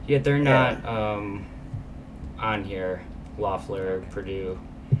 Yeah, they're Yeah. not on here. Loeffler, Purdue.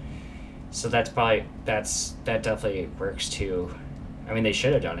 So that definitely works too. I mean, they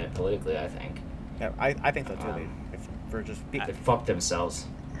should have done it politically. I think yeah, I think so too. For just they fucked themselves.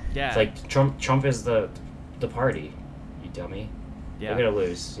 Yeah. It's like Trump is the party. You dummy. yeah. They're gonna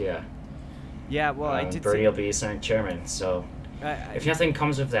lose. Yeah. Yeah. Well, I did. Bernie will be Senate chairman. So if nothing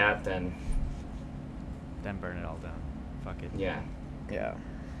comes of that, then Then burn it all down. Fuck it. yeah. yeah.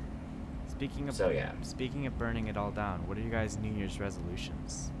 Speaking of Yeah. Speaking of burning it all down, what are you guys' New Year's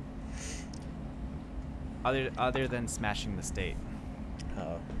resolutions? Other than smashing the state.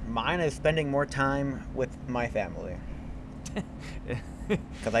 Mine is spending more time with my family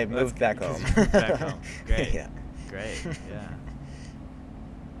because I moved back home. Moved back home. Great. Yeah. Great. Yeah.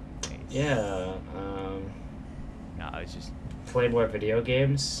 Yeah. No, it's just Play more video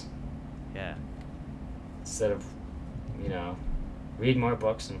games yeah. instead of, read more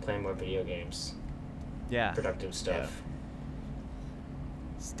books and play more video games. Yeah. Productive stuff.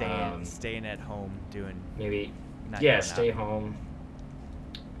 Staying at home doing Maybe, not yeah, going stay out. home.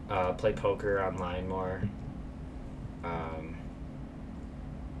 Play poker online more.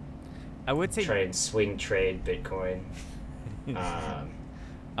 I would say Try and swing trade Bitcoin.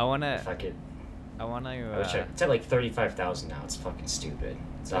 I wanna If I could. I wanna I wish it's at like 35,000 now. It's fucking stupid.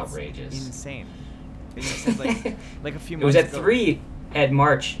 It's that's outrageous. insane. And you said like a few It was months at ago. 3 at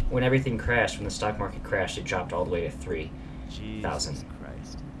March when everything crashed. When the stock market crashed, it dropped all the way to 3. Jesus 1,000.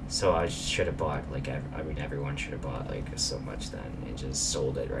 Christ. So I should have bought everyone should have bought like so much then and just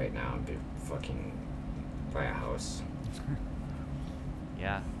sold it right now and fucking buy a house.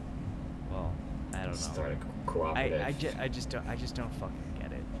 Yeah. Well, I don't know. Start a cooperative. I just don't fucking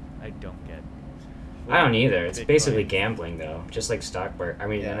get it. I don't get. I don't either. It's Bitcoin. basically gambling though, just like stock market. I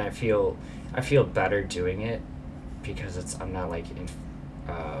mean, and Yeah. I feel better doing it because I'm not like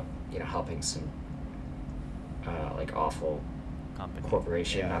helping some like awful Company.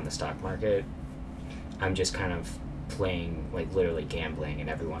 corporation Yeah. on the stock market. I'm just kind of playing, like literally gambling, and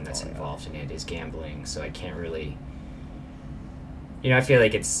everyone that's Oh, yeah. involved in it is gambling, so I can't really, I feel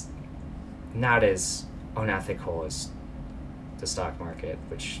like it's not as unethical as the stock market,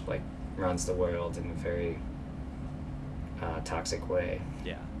 which like runs the world in a very toxic way.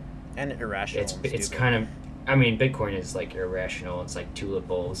 Yeah. And irrational. It's and it's stupid. kind of, I mean, Bitcoin is like irrational. It's like tulip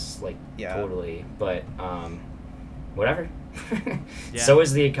bulls, like Yeah. totally. But whatever. Yeah. So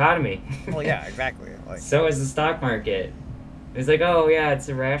is the economy. Well, yeah, exactly. Like, So is the stock market. It's like, oh yeah, it's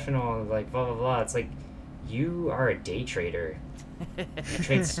irrational. Like blah blah blah. It's like, you are a day trader. You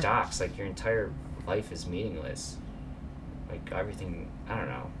trade stocks. Like your entire life is meaningless. Like everything. I don't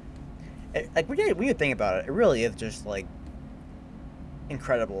know. like we would think about it. It really is just like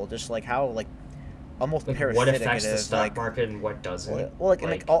incredible. Just like how like almost Like parasitic what affects it the is. stock like, market and what doesn't. well, like,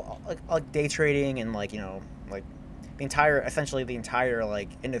 and, like all like day trading and like like essentially the entire like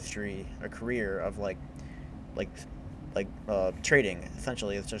industry or career of like trading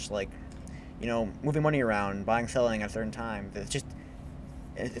essentially it's just like moving money around, buying, selling at certain times. It's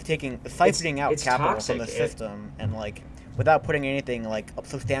siphoning out it's capital toxic. from the system and like without putting anything like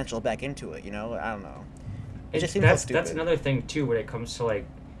substantial back into it. I don't know. It just seems so that's stupid. another thing too when it comes to like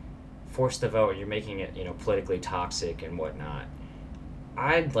force the vote. You're making it politically toxic and whatnot.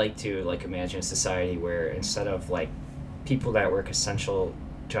 I'd like to like imagine a society where instead of like people that work essential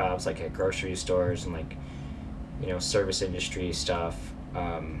jobs like at grocery stores and like service industry stuff,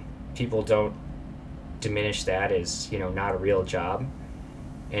 people don't diminish that as not a real job,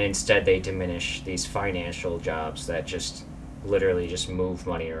 and instead they diminish these financial jobs that just literally just move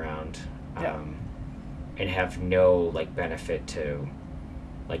money around. Yeah. And have no like benefit to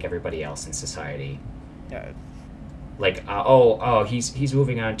like everybody else in society. Yeah. Like he's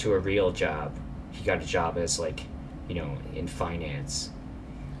moving on to a real job. He got a job as like in finance.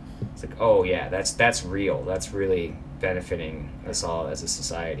 It's like, oh yeah, that's real. That's really benefiting us all as a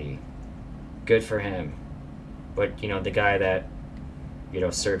society. Good for him. But the guy that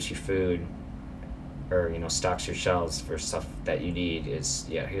serves you food or stocks your shelves for stuff that you need is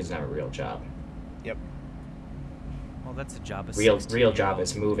he doesn't have a real job. Yep. Well, that's a job. Of Real job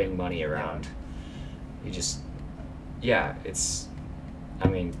is moving money around. You just it's, I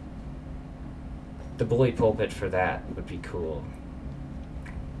mean, the bully pulpit for that would be cool.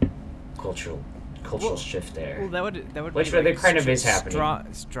 Cultural shift there. Well, that would Which be there kind of is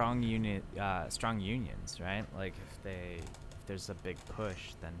happening. Strong unions, right? Like if there's a big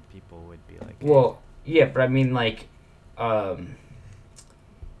push, then people would be like. Well, yeah, but I mean, like,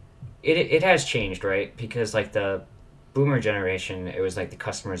 it has changed, right? Because like the boomer generation, it was like the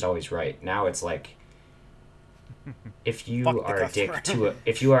customer's always right. Now it's like, if you Fuck the are a dick customer.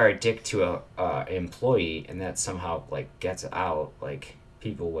 to a employee and that somehow like gets out, like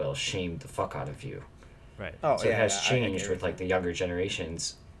people will shame the fuck out of you. Right. Oh, So yeah, it has I changed agree. with like the younger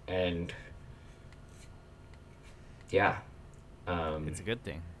generations, and yeah, It's a good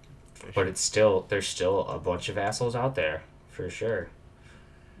thing. but there's still a bunch of assholes out there for sure,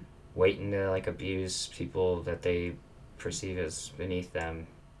 waiting to like abuse people that they perceive as beneath them,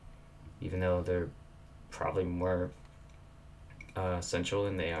 even though they're probably more essential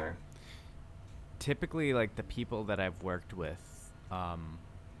than they are. Typically, like the people that I've worked with,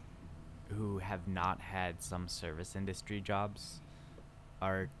 who have not had some service industry jobs,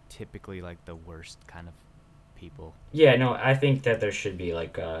 are typically like the worst kind of people. Yeah, no, I think that there should be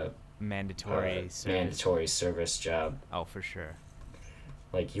like a Mandatory service. mandatory service job. Oh, for sure.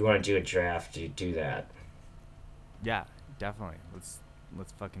 Like, you want to do a draft, you do that. Yeah, definitely. Let's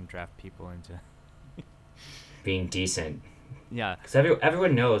fucking draft people into. Being decent. Yeah. Because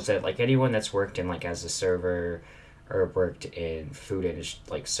everyone knows that, like, anyone that's worked in, like, as a server or worked in food industry,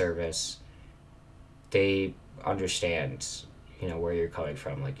 like, service, they understand, where you're coming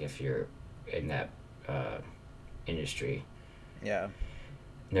from, like, if you're in that industry. Yeah.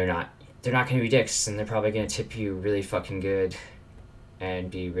 They're not going to be dicks, and they're probably going to tip you really fucking good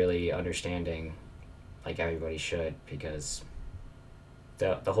and be really understanding, like everybody should, because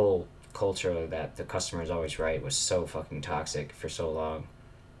the whole culture that the customer is always right was so fucking toxic for so long.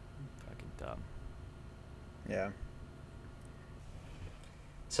 Fucking dumb. Yeah.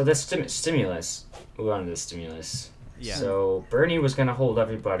 So the stimulus, move on to the stimulus. Yeah. So Bernie was going to hold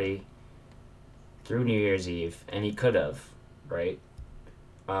everybody through New Year's Eve, and he could have, right?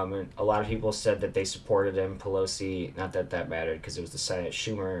 And a lot of people said that they supported him. Pelosi, not that that mattered because it was the Senate.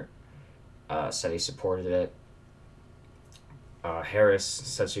 Schumer said he supported it. Harris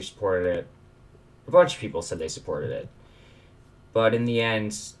said she supported it. A bunch of people said they supported it. But in the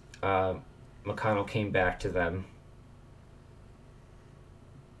end, McConnell came back to them.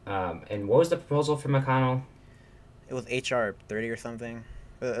 And what was the proposal for McConnell? It was HR 30 or something.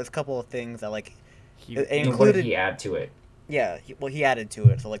 There's a couple of things that, like, He, it And what included. did he add to it? Yeah, he added to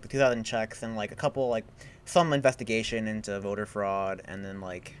it. So, like, the 2,000 checks and, like, a couple, like, some investigation into voter fraud, and then,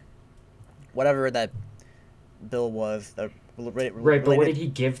 like, whatever that bill was. Right, but what did he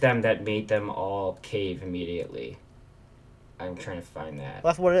give them that made them all cave immediately? I'm trying to find that.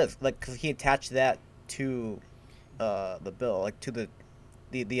 Well, that's what it is. Like, because he attached that to the bill, like, to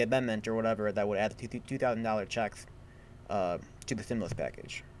the amendment or whatever that would add the $2,000 checks to the stimulus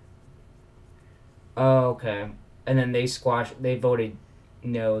package. Oh, okay. And then they voted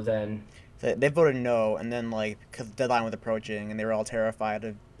no then. So they voted no, and then, like, because the deadline was approaching, and they were all terrified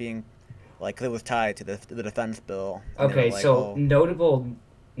of being, like, 'cause it was tied to the defense bill. And they were Okay, like, so oh,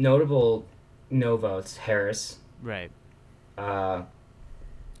 notable no votes. Harris, right. uh,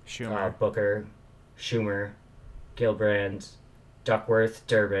 Schumer. Booker, Schumer, Gillibrand, Duckworth,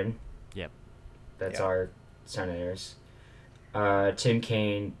 Durbin. Yep. That's Yeah. our senators. Tim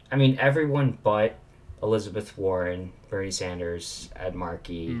Kaine. I mean, everyone but Elizabeth Warren, Bernie Sanders, Ed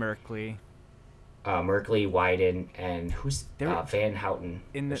Markey, Merkley. Merkley, Wyden, and who's There were- Van Houten.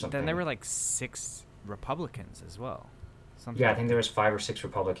 Then something. there were like 6 Republicans as well. Something Yeah, I like think there was 5 or 6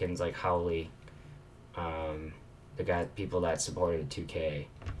 Republicans like Howley, the people that supported 2K,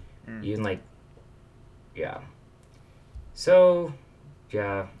 even like, yeah. So,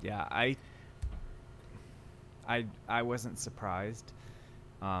 yeah. Yeah, I wasn't surprised.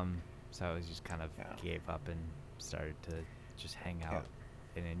 So I was just kind of gave up and started to just hang out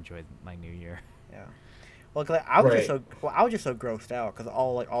and enjoy my new year. yeah. Well, 'cause I was Right. I was just so grossed out because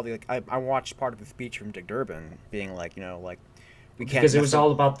I watched part of the speech from Dick Durbin being like, we can't, Because it was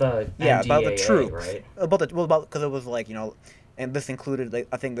all about the about the NDAA, troops, right? about because it was like, and this included, like,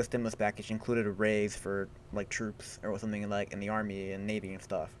 I think the stimulus package included a raise for, like, troops or something, like, in the Army and Navy and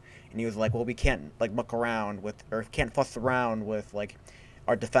stuff. And he was like, well, we can't, like, muck around with, or can't fuss around with, like,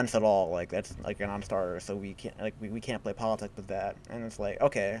 our defense at all. Like, that's, like, a non-starter, so we can't, like, we can't play politics with that. And it's like,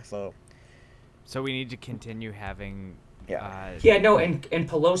 okay, so So we need to continue having. Yeah. Yeah, no, and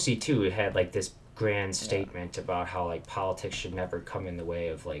Pelosi too had like this grand statement about how like politics should never come in the way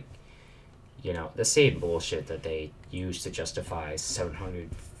of like, the same bullshit that they use to justify $740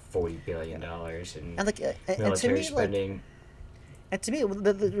 billion in and, like, and to military me, spending. like, and to me,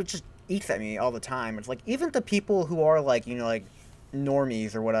 it just eats at me all the time. It's like, even the people who are, like, like,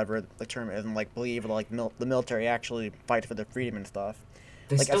 normies or whatever the term is, and, like, believe, like, the military actually fights for their freedom and stuff.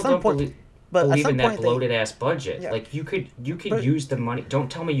 They like, at still some don't point- believe, but at believe some in that point they- bloated ass budget. Yeah. Like you could But- use the money. Don't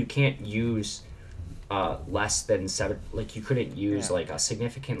tell me you can't use less than seven. Like you couldn't use Yeah. like a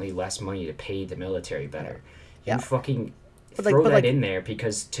significantly less money to pay the military better. Yeah. You fucking But, like- throw but, that like- in there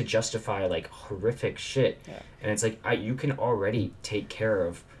because to justify like horrific shit. Yeah. And it's like you can already take care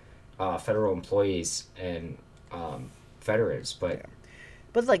of federal employees and veterans, but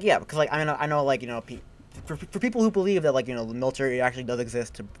But, like, yeah, because, like, I know, like, for people who believe that, like, the military actually does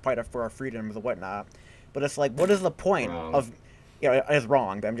exist to fight for our freedoms and whatnot, but it's like, what is the point Wrong. of, it is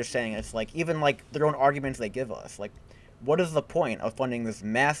wrong, but I'm just saying, it's like, even, like, their own arguments they give us, like, what is the point of funding this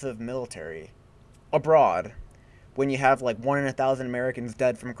massive military abroad when you have, like, 1 in 1,000 Americans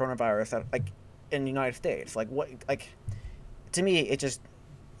dead from coronavirus, like, in the United States? Like, what, like, to me, it just,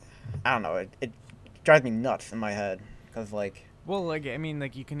 I don't know, it drives me nuts in my head, because, like, Well, like, I mean,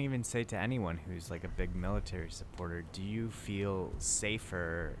 like, you can even say to anyone who's, like, a big military supporter, do you feel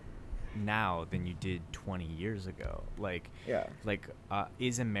safer now than you did 20 years ago. Like, Yeah.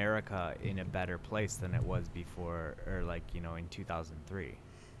 Is America in a better place than it was before, or like, you know, in 2003,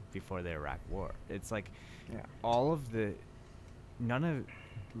 before the Iraq War? It's like, Yeah. all of the, none of,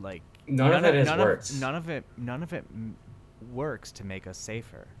 like, None of it works. None of it works to make us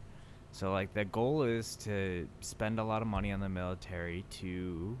safer. So like the goal is to spend a lot of money on the military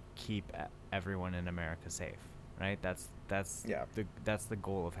to keep everyone in America safe, right? That's Yeah. the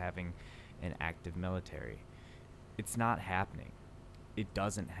goal of having an active military. It's not happening. It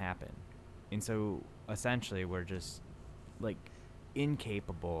doesn't happen. And so essentially we're just like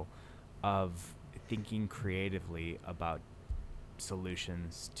incapable of thinking creatively about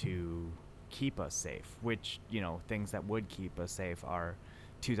solutions to keep us safe, which, you know, things that would keep us safe are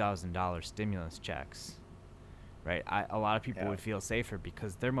 $2,000 stimulus checks, right? A lot of people Yeah. would feel safer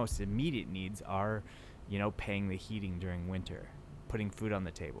because their most immediate needs are, you know, paying the heating during winter, putting food on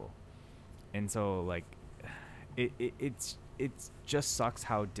the table. And so like it's just sucks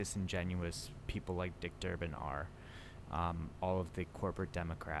how disingenuous people like Dick Durbin are, all of the corporate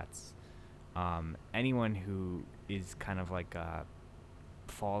Democrats, anyone who is kind of like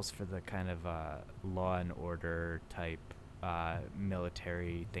falls for the kind of law and order type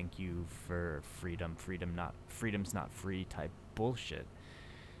military, thank you for freedom's not free type bullshit.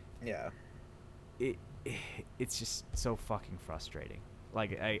 Yeah. It's just so fucking frustrating.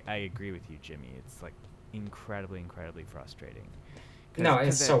 Like I agree with you, Jimmy. It's like incredibly frustrating. No,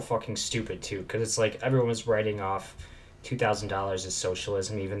 it's so fucking stupid too, because it's like everyone was writing off $2,000 as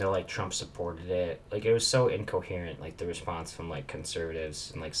socialism, even though like Trump supported it. Like it was so incoherent, like the response from like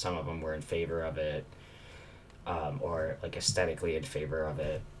conservatives, and like some of them were in favor of it, or like aesthetically in favor of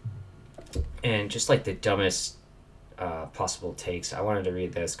it, and just like the dumbest possible takes. I wanted to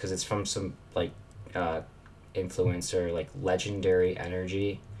read this because it's from some like influencer, like Legendary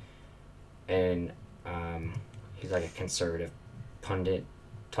Energy, and he's like a conservative pundit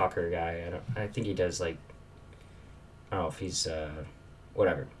talker guy. I think he does like, I don't know if he's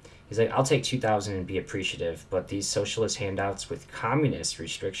whatever. He's like, I'll take 2,000 and be appreciative, but these socialist handouts with communist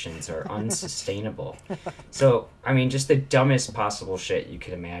restrictions are unsustainable. So, I mean, just the dumbest possible shit you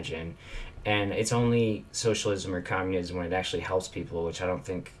could imagine. And it's only socialism or communism when it actually helps people, which I don't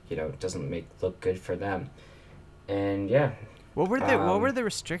think, you know, doesn't look good for them. And yeah. What were the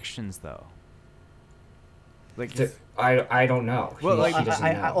restrictions though? Like I don't know. Well, like, he doesn't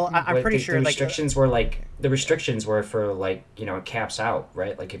know. I'm pretty sure the like restrictions were like the restrictions were for like, you know, it caps out,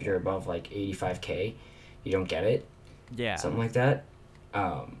 right? Like if you're above like 85K, you don't get it. Yeah. Something like that.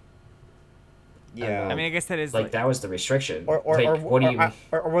 yeah. I mean, I guess that is like that was the restriction. or what do you?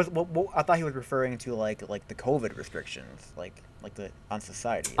 was what I thought he was referring to like the COVID restrictions, like the on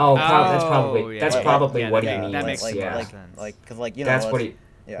society. Oh, Like, that's Oh, probably yeah, what yeah, he means. that makes yeah. sense. because like you know That's what it's-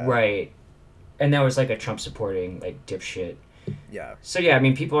 he. yeah. Right. And that was like a Trump supporting like dipshit. Yeah. So yeah, I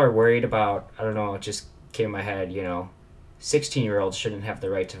mean, people are worried about. I don't know. It just came in my head. You know, 16-year-olds shouldn't have the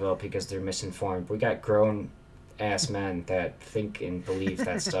right to vote because they're misinformed. We got grown ass men that think and believe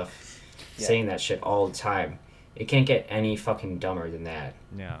that stuff, Yeah. saying that shit all the time. It can't get any fucking dumber than that.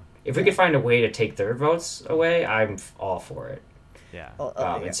 Yeah. If we could find a way to take their votes away, I'm all for it. Yeah. Well,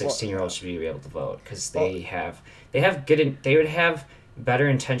 And yeah, 16-year-olds should be able to vote because they would have better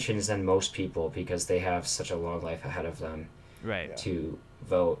intentions than most people because they have such a long life ahead of them Right. to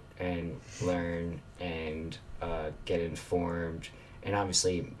vote and learn and get informed. And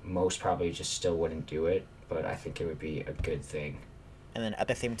obviously, most probably just still wouldn't do it, but I think it would be a good thing. And then at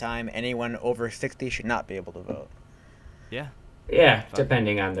the same time, anyone over 60 should not be able to vote. Yeah. Yeah,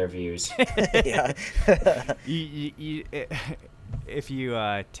 depending on their views. Yeah. If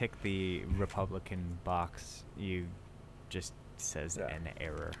you tick the Republican box, you just says Yeah. an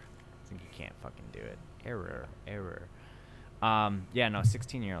error. I think you can't fucking do it. Error. Yeah, no,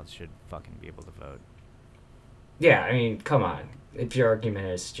 16-year-olds should fucking be able to vote. Yeah, I mean, come on. If your argument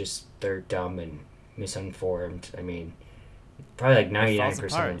is just they're dumb and misinformed, I mean, probably like 99%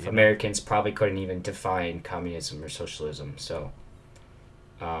 apart, of you know? Americans probably couldn't even define communism or socialism, so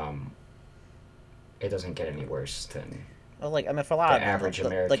it doesn't get any worse than Well, like I mean, for a the lot of them, average like,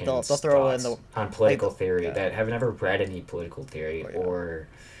 American's they'll throw in thoughts the on political like, theory yeah. that have never read any political theory Oh, yeah. or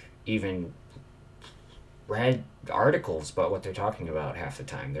even read articles about what they're talking about half the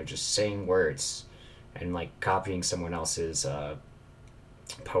time. They're just saying words and like copying someone else's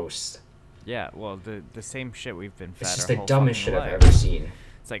post. Yeah, well, the same shit we've been fed It's just our the whole dumbest fucking shit I've life. ever seen.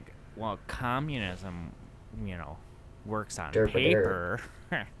 It's like, well, communism, you know, works on Derp a paper.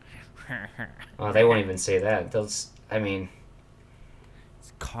 Well, they won't even say that. I mean,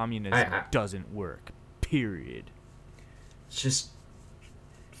 Communism I- doesn't work. Period. it's just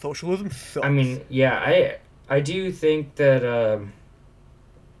Socialism sucks. I mean, yeah, I do think that I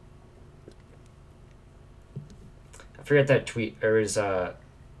forget that tweet or is a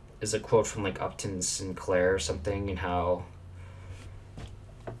quote from like Upton Sinclair or something, and how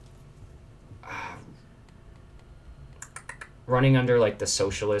running under like the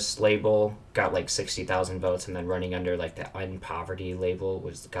socialist label got like 60,000 votes, and then running under like the unpoverty label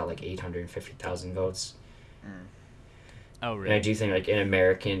got like 850,000 votes. Oh, And I really? do think like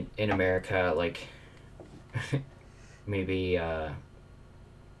in America, like maybe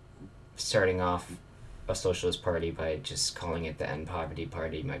starting off a socialist party by just calling it the End Poverty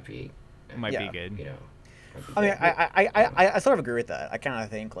Party might be, Might Yeah. be good. you know. might be I mean, good. I sort of agree with that. I kind of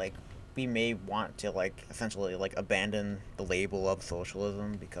think like we may want to like essentially like abandon the label of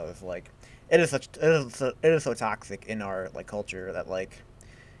socialism because like it is so toxic in our like culture that like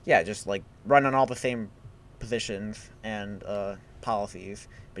yeah, just like run on all the same positions and policies,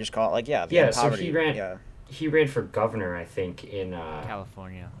 but just call it like yeah, the Yeah, end so poverty. he ran. Yeah, He ran for governor, I think, in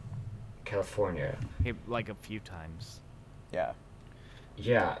California. California. He, like a few times. yeah,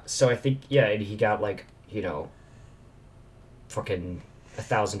 Yeah, so I think and he got like fucking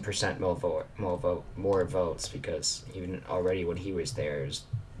 1,000% more votes, because even already when he was there, it was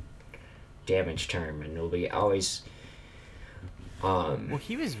damage term, and it'll be always. Well,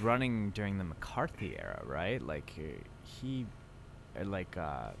 he was running during the McCarthy era, right? Like he, like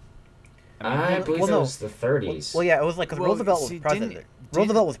I he- believe well, it no. was the 30s. Well, yeah, it was like 'cause Well, Roosevelt was see, didn't- president. didn't-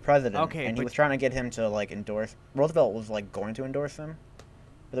 Roosevelt was president, Okay, and he but- was trying to get him to like endorse. Roosevelt was like going to endorse him,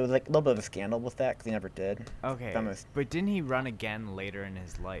 but there was like a little bit of a scandal with that because he never did. Okay, That was- but didn't he run again later in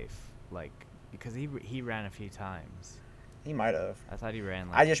his life? Like because he ran a few times. He might have. I thought he ran.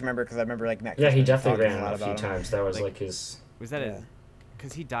 Like, I just remember because I remember like Matt. Yeah, he Christmas definitely talking ran lot a few about him. times. That was Like- like his. was that Yeah.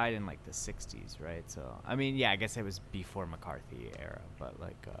 because he died in like the '60s, right? So I mean, yeah, I guess it was before McCarthy era, but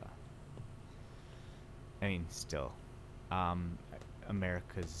like, I mean, still,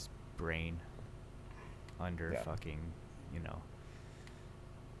 America's brain under Yeah. fucking,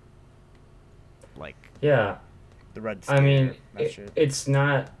 like Yeah, The Red. I mean, Scare, that shit. it's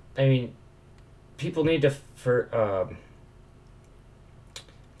not. I mean, people need to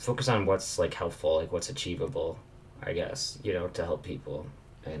focus on what's like helpful, like what's achievable. I guess to help people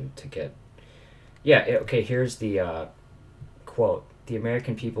and to get. Yeah. Okay. Here's the quote: "The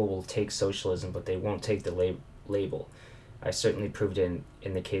American people will take socialism, but they won't take the label. I certainly proved in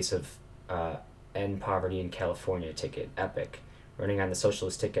the case of End Poverty in California ticket, Epic. Running on the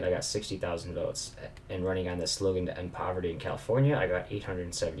socialist ticket, I got 60,000 votes, and running on the slogan to end poverty in California, I got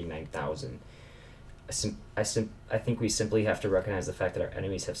 879,000. I think we simply have to recognize the fact that our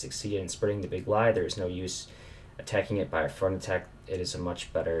enemies have succeeded in spreading the big lie. There is no use attacking it by a front attack. It is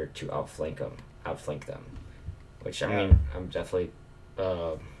much better to outflank them." Which I Yeah. mean, I'm definitely.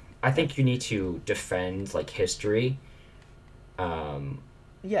 I think you need to defend like history.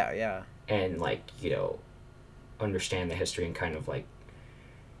 Yeah. And like understand the history and kind of like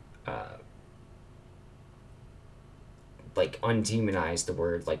undemonize the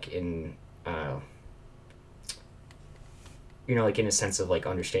word, like in like in a sense of like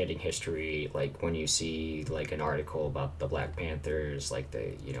understanding history, like when you see like an article about the Black Panthers, like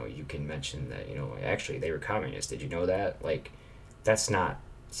you can mention that actually they were communists. Did you know that? Like that's not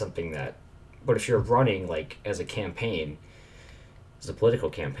something that. But if you're running like as a campaign, as a political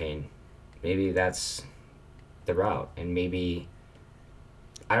campaign, maybe that's the route. And maybe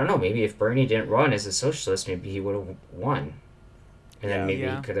I don't know, maybe if Bernie didn't run as a socialist, maybe he would have won, and then maybe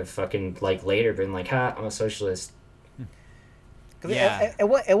Yeah. he could have fucking like later been like, "Ha, I'm a socialist." Because Yeah.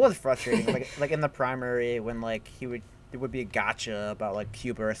 it was frustrating. like in the primary when like there would be a gotcha about like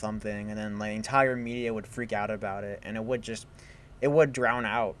Cuba or something, and then like the entire media would freak out about it, and it would drown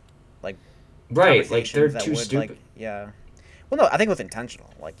out like Right, like they're conversations that too would, stupid. like, yeah. Well, no, I think it was intentional.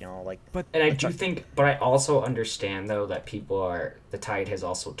 Like but And I do think, but I also understand though that the tide has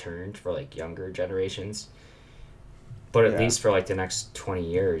also turned for like younger generations. But at Yeah. least for like the next 20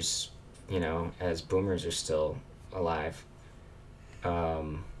 years, as boomers are still alive,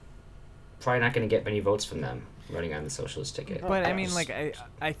 probably not going to get many votes from them running on the socialist ticket. But I mean, Yes. like,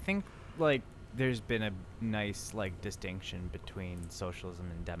 I think like there's been a nice like distinction between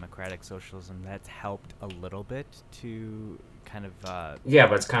socialism and democratic socialism that's helped a little bit to kind of Yeah,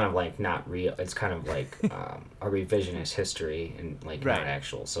 but it's kind of like not real. It's kind of like a revisionist history and like Right. not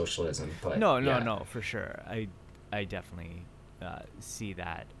actual socialism. But no, yeah. for sure. I definitely see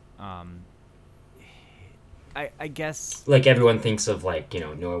that. I guess Like everyone thinks of like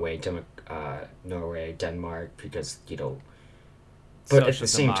Norway, Denmark, because But at the social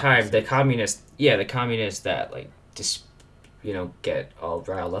same time, the democracy. communists that like get all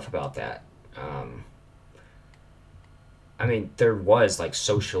riled up about that. I mean, there was like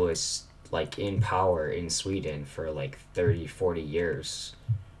socialists like in power in Sweden for like 30, 40 years.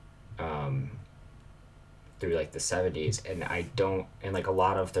 Through like the 70s, and like a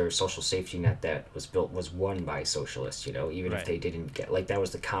lot of their social safety net that was built was won by socialists, even if Right. they didn't get, like, that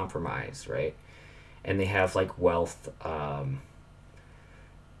was the compromise, right? And they have like wealth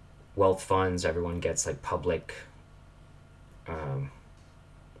funds. Everyone gets like public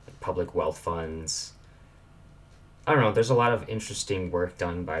wealth funds. I don't know, there's a lot of interesting work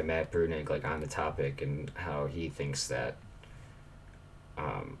done by Matt Brunig like on the topic, and how he thinks that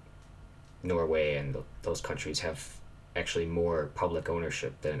Norway and those countries have actually more public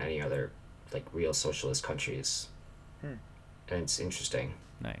ownership than any other like real socialist countries. And it's interesting,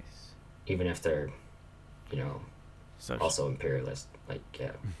 Nice. even if they're So also imperialist, like,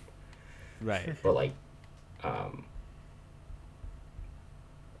 yeah. right. But like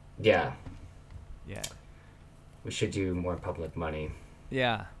yeah, Yeah. we should do more public money,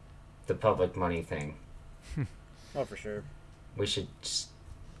 Yeah. the public money thing. Oh, for sure. We should just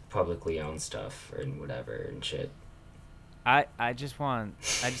publicly own stuff and whatever and shit. I just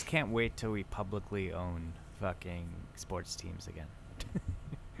can't wait till we publicly own fucking sports teams again.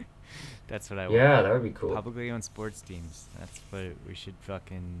 That's what I want. Yeah, that would be cool. Publicly owned sports teams. That's what we should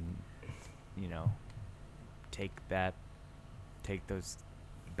fucking, take those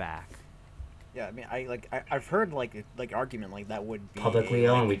back. Yeah, I mean, I've heard like argument like that would be Publicly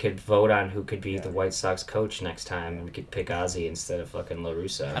a, owned, like, we could vote on who could be Yeah. the White Sox coach next time, and we could pick Ozzy instead of fucking La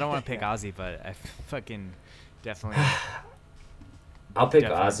Russa. I don't want to pick Ozzy, but I fucking definitely. I'll pick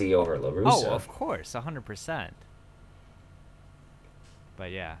Definitely. Ozzy over La Russa. Oh, of course, 100%.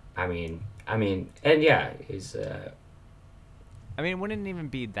 But yeah, I mean, and yeah, he's I mean, it wouldn't even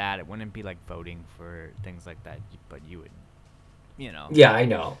be that. It wouldn't be like voting for things like that. But you would, yeah, I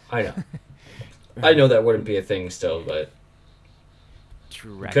know. I know that wouldn't be a thing still, but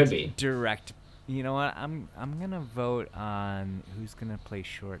direct. could be. Direct. You know what? I'm gonna vote on who's gonna play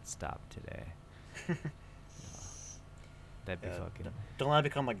shortstop today. That'd be fucking. Don't let it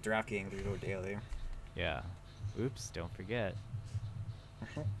become like DraftKings or daily. Yeah. Oops, don't forget.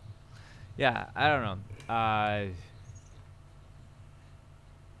 Yeah, I don't know.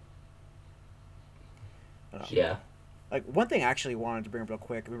 Yeah. Like one thing I actually wanted to bring up real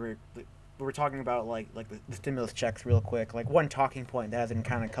quick. We were talking about like the stimulus checks real quick. Like one talking point that has been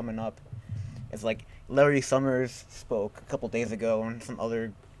kind of coming up is like Larry Summers spoke a couple days ago on some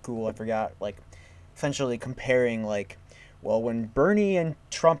other Google, I forgot, like essentially comparing like, well, when Bernie and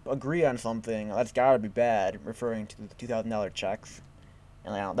Trump agree on something, that's gotta be bad, referring to the $2,000 checks.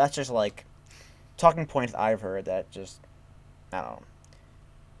 And that's just like talking points I've heard that just, I don't know,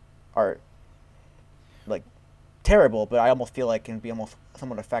 are like terrible, but I almost feel like can be almost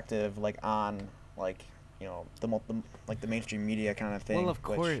somewhat effective, like on like the mainstream media kind of thing. Well,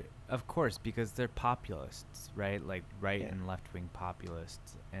 which- of course, because they're populists, right? Like right Yeah. and left wing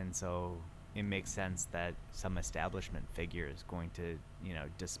populists, and so it makes sense that some establishment figure is going to,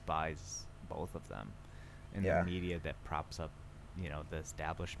 despise both of them, and Yeah. the media that props up, the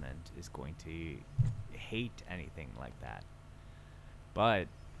establishment is going to hate anything like that. But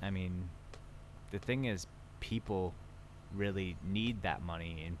I mean, the thing is, people really need that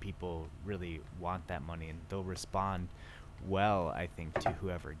money, and people really want that money, and they'll respond well, I think, to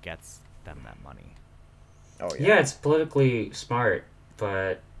whoever gets them that money. Oh Yeah, it's politically smart,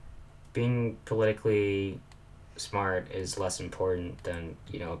 but being politically smart is less important than,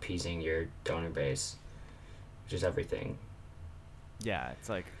 appeasing your donor base, which is everything. Yeah, it's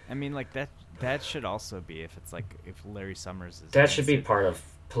like, I mean, like that should also be, if it's like, if Larry Summers is That should be against it. part of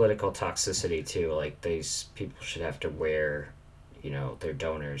political toxicity too. Like, these people should have to wear, their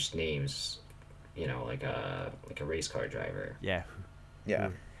donors' names, like a race car driver. Yeah, Yeah.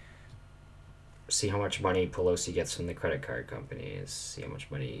 See how much money Pelosi gets from the credit card companies. See how much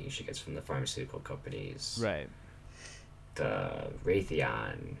money she gets from the pharmaceutical companies. right. The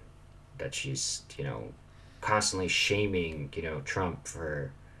Raytheon that she's, constantly shaming, Trump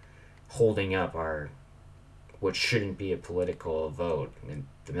for holding up what shouldn't be a political vote in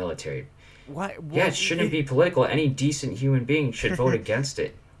the military. What? Yeah, it shouldn't be political. Any decent human being should vote against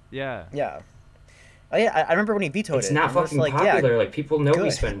it. Yeah. Yeah. Oh yeah, I remember when he vetoed It's it. not I'm just fucking like, popular. Yeah, Like, people know we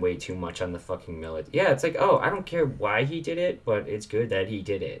good. spend way too much on the fucking military. Yeah, it's like, oh, I don't care why he did it, but it's good that he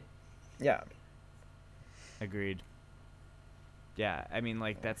did it. yeah. Agreed. Yeah, I mean,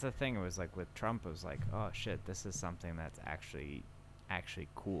 like, that's the thing. It was like with Trump, it was like, oh shit, this is something that's actually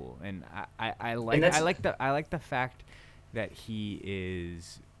cool, and I like that's- I like the fact that he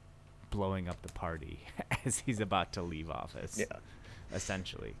is blowing up the party as he's about to leave office. Yeah.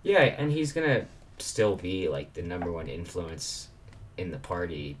 Essentially. Yeah, and he's gonna still be like the number one influence in the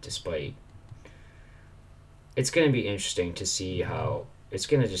party, despite. It's gonna be interesting to see how it's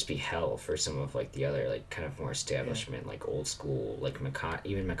gonna just be hell for some of like the other like kind of more establishment, like old school, like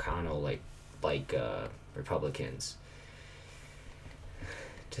even McConnell, like Republicans,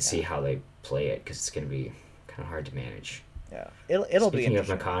 to see how they play it, because it's gonna be kind of hard to manage. Yeah, it'll be Speaking of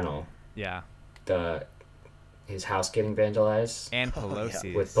interesting. McConnell, Yeah. his house getting vandalized And Oh, yeah.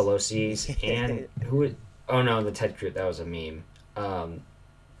 Pelosi's. with Pelosi's and who? Oh no, the Ted Cruz, that was a meme.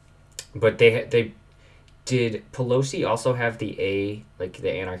 But they did Pelosi also have the A, like the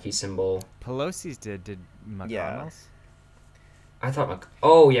anarchy symbol? Pelosi's did McConnell's? I thought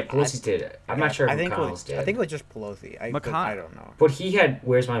Pelosi's did. I'm Yeah, not sure if I think McConnell's did. I think it was just Pelosi. I don't know. But he had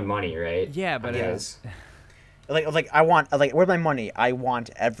 "Where's My Money," right? Yeah, but it was, Like I want where's my money? I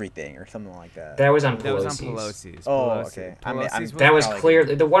want everything or something like that. That was on that was on Pelosi's. Pelosi's. Oh, Pelosi- okay. Pelosi's That was Probably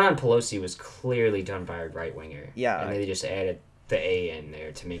clear. The one on Pelosi was clearly done by a right winger. Yeah. and they just added the A in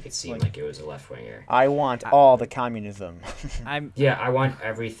there to make it seem like it was a left winger. I want all the communism. I'm Yeah, I want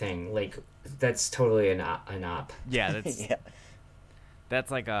everything. Like that's totally an op. yeah, that's yeah.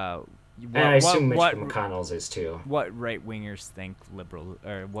 that's like a And I assume Mitch what McConnell's is too. what right wingers think liberal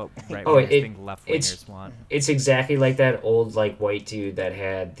or what right Oh, wingers it- think left it's- wingers want. It's exactly like that old like white dude that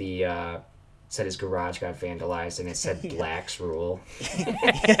had the said his garage got vandalized and it said "Blacks rule."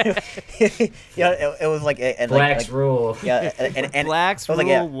 Yeah, it was like Blacks rule. Yeah, and Blacks I was rule, like,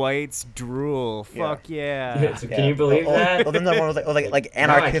 yeah. whites drool. Yeah. Fuck yeah. So can you believe oh, that? Well, then the one was like I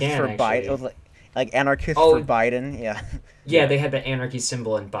anarchists can, for Biden. actually. It was like anarchists Oh. for Biden. Yeah. Yeah, they had the anarchy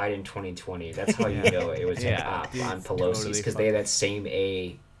symbol in Biden 2020. That's how you know it was an Yeah, op dude, on it's Pelosi's, totally because they had that same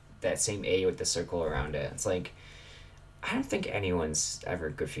A with the circle around it. It's like, I don't think anyone's ever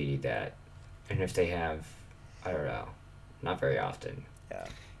graffitied that, and if they have, I don't know, not very often. Yeah.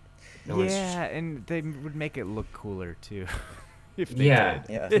 No one's- Yeah, and they would make it look cooler too. If they yeah, did.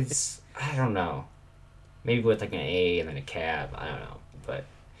 Yeah. It's I don't know, maybe with like an A and then a cab. I don't know, but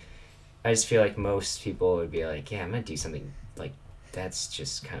I just feel like most people would be like, yeah, I'm gonna do something like that's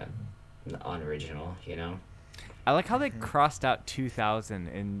just kind of unoriginal, you know? I like how they crossed out 2000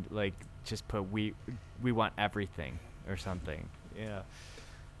 and like just put we want everything or something. Yeah.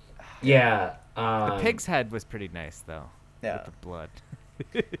 Yeah. The pig's head was pretty nice though. Yeah. With the blood.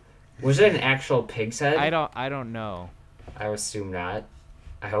 Was it an actual pig's head? I don't know. I would assume not.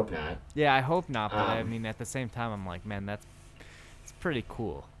 I hope not. Yeah, I hope not, but I Um, mean at the same time I'm like, man, it's pretty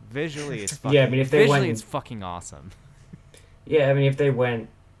cool. Visually it's Yeah, fucking I mean, if they visually went- it's fucking awesome. Yeah, I mean, if they went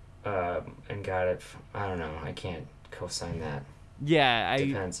and got it, I don't know. I can't co-sign that. Yeah,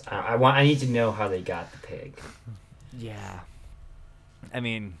 Depends. I need to know how they got the pig. yeah. I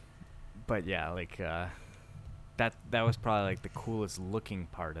mean, but yeah, like that was probably like the coolest looking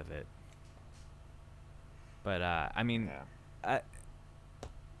part of it. But I mean, Yeah.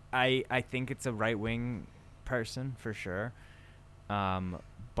 I think it's a right wing person for sure.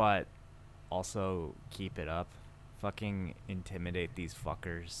 But also keep it up. Fucking intimidate these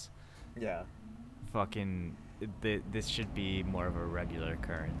fuckers. Yeah. Fucking this should be more of a regular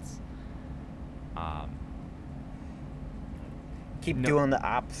occurrence. Keep No. doing the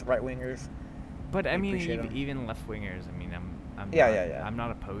ops, right wingers. But I We mean, appreciate 'em. even left wingers. I mean, I'm Yeah, not, yeah, yeah. I'm not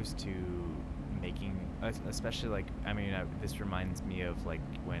opposed to making, especially like I mean, this reminds me of like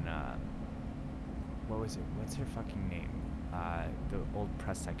when what was it? What's her fucking name? The old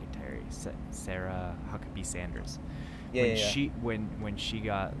press secretary, Sarah Huckabee Sanders. Yeah, when yeah, yeah. she when she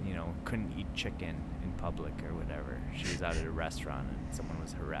got couldn't eat chicken in public or whatever. She was out at a restaurant and someone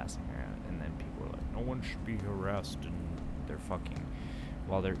was harassing her, and then people were like, "No one should be harassed," and they're fucking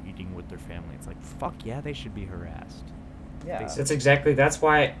while they're eating with their family. It's like, fuck yeah, they should be harassed. Yeah. That's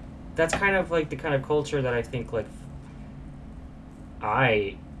why that's kind of like the kind of culture that I think like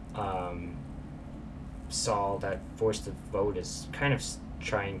I saw that Forced to Vote is kind of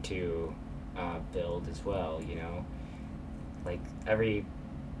trying to build as well, like every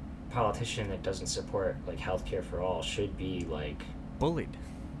politician that doesn't support like healthcare for all should be like Bullied.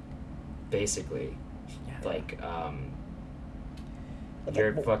 basically Yeah. like But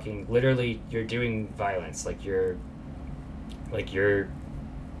you're that- fucking literally you're doing violence, like your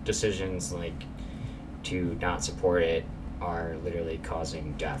decisions like to not support it are literally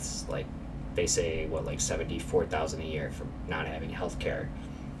causing deaths. Like they say like 74,000 a year from not having health care.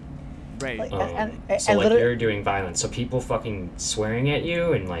 Right. Like, So and like literally- you're doing violence, so people fucking swearing at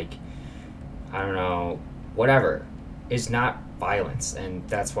you and like I don't know whatever is not violence, and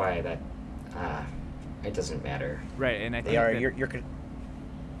that's why that it doesn't matter. Right, and I think They are that, you're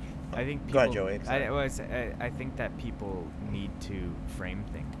I think people. Go ahead, Joey. I think that people need to frame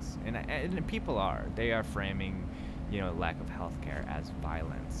things, and people are. They are framing, lack of healthcare as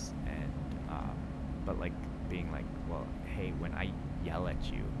violence, and but like being like, well, hey, when I yell at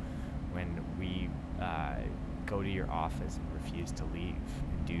you, when we go to your office and refuse to leave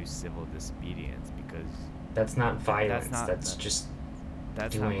and do civil disobedience because That's not violence. That's not- That's that- just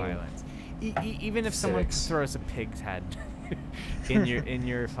that's doing not violence. Even if someone civics. throws a pig's head in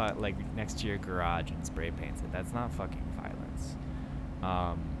your like next to your garage and spray paints it, that's not fucking violence.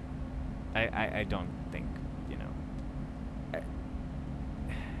 I don't think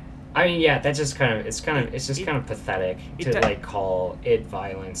I mean, yeah, that's just kind of it's just kind of pathetic to do- like call it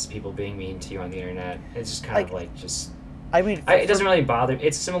violence. People being mean to you on the internet. It's just kind of Like, like just. I mean, It doesn't really bother.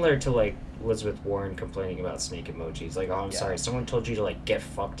 It's similar to like Elizabeth Warren complaining about snake emojis. Like, oh, I'm Yeah. sorry, someone told you to like get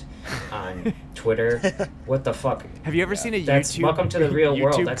fucked on Twitter. What the fuck? Have you ever seen a That's YouTube? welcome to the real YouTube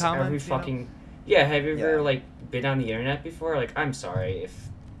world. That's comment, every you know? fucking. Yeah, have you ever Yeah. like been on the internet before? Like, I'm sorry if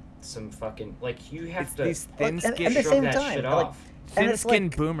some fucking like you have It's to these Like, and at the thin-skinned, same that time, shit like, off. and it's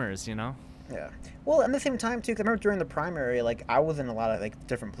thin-skinned like- boomers, Yeah. Well, at the same time too, 'cause I remember during the primary, like I was in a lot of like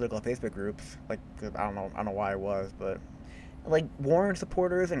different political Facebook groups. Like 'cause I don't know why I was, but like Warren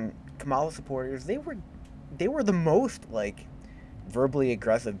supporters and Kamala supporters, they were the most like verbally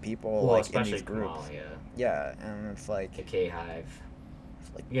aggressive people Well, like in especially these groups. Kamala, yeah. Yeah, and it's like, The K Hive.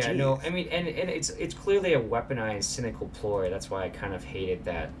 geez. No, I mean, and it's clearly a weaponized, cynical ploy. That's why I kind of hated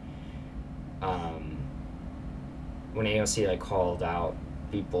that. When AOC like called out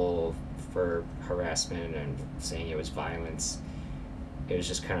people for harassment and saying it was violence, it was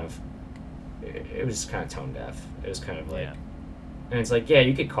just kind of, it was kind of tone deaf. It was kind of like, Yeah. and it's like, yeah,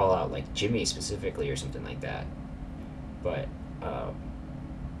 you could call out like Jimmy specifically or something like that, but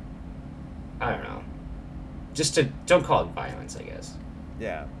I don't know. Just don't call it violence, I guess.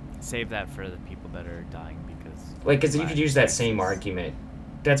 Yeah. Save that for the people that are dying because. Like, because you could use that same Texas. argument.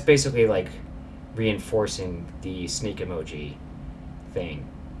 That's basically like reinforcing the snake emoji thing.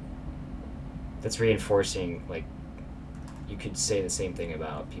 That's reinforcing, like, you could say the same thing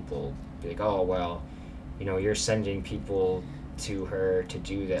about people. Be like, oh, well, you're sending people to her to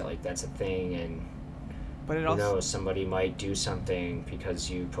do that. Like, that's a thing, and But it who also. knows, somebody might do something because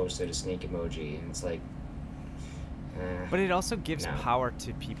you posted a snake emoji, and it's like, But it also gives No. power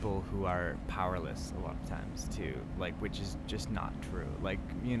to people who are powerless a lot of times too, like which is just not true. Like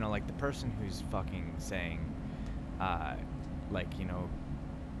like the person who's fucking saying,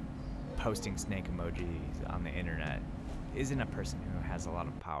 posting snake emojis on the internet, isn't a person who has a lot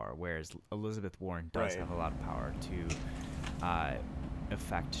of power. Whereas Elizabeth Warren does Right. have a lot of power to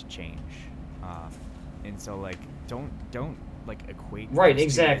affect change, and so like don't like equate Right, those two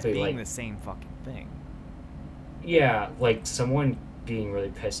as exactly, being like- the same fucking thing. yeah, like someone being really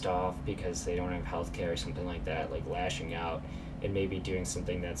pissed off because they don't have healthcare or something like that, like lashing out and maybe doing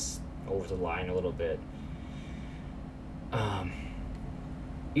something that's over the line a little bit.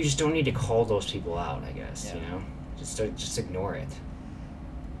 You just don't need to call those people out, I guess. Yeah. Just ignore it.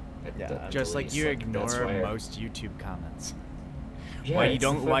 Yeah. Just like least, you that's ignore why- most YouTube comments. Yeah, why you it's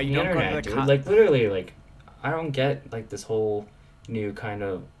the don't- why you fucking don't go to internet, the dude. com- Like literally, like I don't get like this whole new kind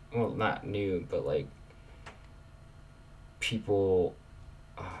of, well, not new, but like people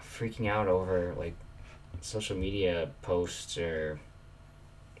freaking out over like social media posts or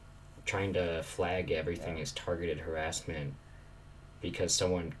trying to flag everything as targeted harassment because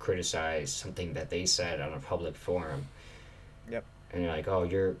someone criticized something that they said on a public forum. Yep. And you're like, oh,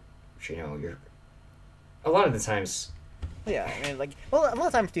 you're a lot of the times. Yeah, I mean, like, well, a lot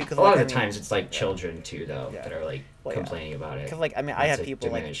of times too, because A lot of the times it's like children too, though, Yeah. that are like Well, yeah. complaining about it. because like I mean, I Not have to people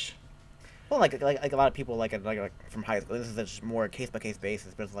like, diminish. well, like a lot of people like from high school. This is just more case by case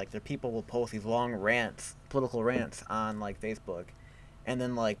basis, but it's like there people will post these long rants, political rants on like Facebook, and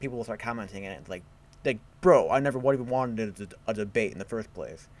then like people will start commenting and it's like, bro, I never even wanted a debate in the first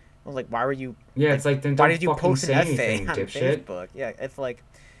place. I was like, why were you? Yeah, like, it's like then why don't did you fucking post an say essay anything, on dipshit. Facebook? Yeah, it's like,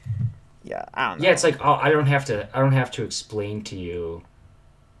 yeah, I don't know. Yeah, it's like, oh, I don't have to explain to you.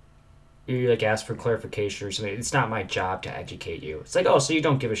 You like ask for clarification or something. It's not my job to educate you. It's like, oh, so you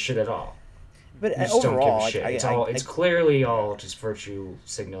don't give a shit at all. but You just don't give overall, a like, shit. It's I- clearly all just virtue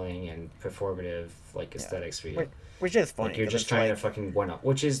signaling and performative like aesthetics for you. which is funny. Like you're 'cause just it's trying like, to fucking one up,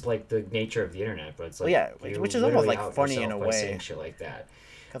 which is like the nature of the internet. But it's like, yeah, you which is almost, literally like, out funny in yourself a by way. saying shit like that.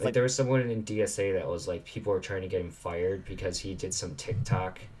 'cause, Like, there was someone in DSA that was like, people were trying to get him fired because he did some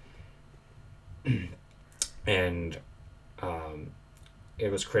TikTok, and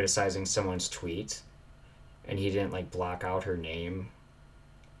it was criticizing someone's tweet, and he didn't like block out her name.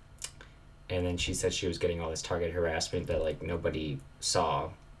 And then she said she was getting all this target harassment that like nobody saw,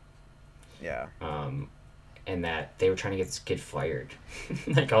 Yeah. And that they were trying to get this kid fired.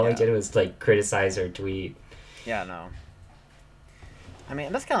 Like all Yeah. I did was like criticize her tweet. Yeah, no. I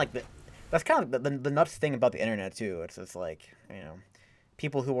mean, that's kind of like the nuts thing about the internet too. It's just like,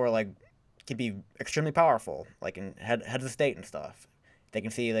 people who are like can be extremely powerful, like in heads of state and stuff. They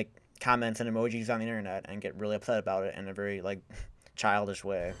can see like comments and emojis on the internet and get really upset about it in a very like childish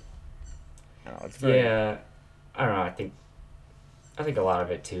way. I don't know, it's very Yeah, I don't know. I think a lot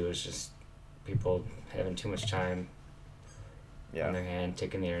of it too is just people having too much time on their hand,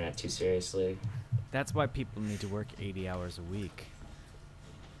 taking the internet too seriously. That's why people need to work 80 hours a week.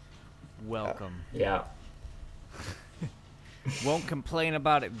 Welcome. Yeah. Won't complain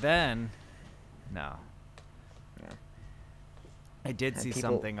about it then. No. Yeah. I did And see people-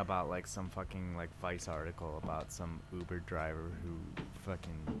 something about like some fucking like Vice article about some Uber driver who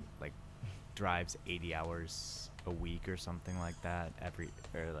fucking like drives 80 hours a week or something like that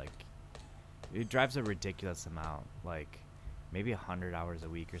it drives a ridiculous amount, like maybe 100 hours a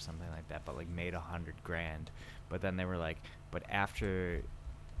week or something like that, but like made $100,000. But then they were like, but after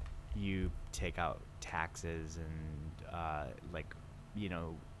you take out taxes and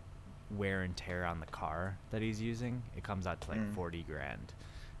wear and tear on the car that he's using, it comes out to like $40,000.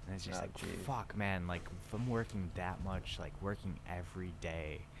 And it's just Oh, like, geez. fuck, man, like if I'm working that much, like working every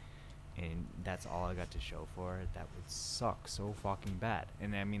day, and that's all I got to show for it, that would suck so fucking bad.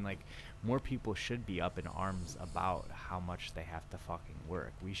 And I mean, like, more people should be up in arms about how much they have to fucking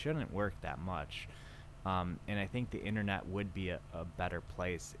work. We shouldn't work that much. And I think the internet would be a better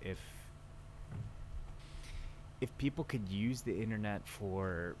place if people could use the internet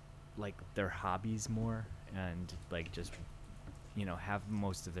for like their hobbies more, and like just have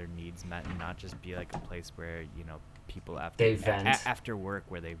most of their needs met, and not just be like a place where people They vent. after work,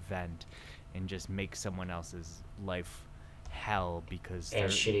 where they vent and just make someone else's life hell because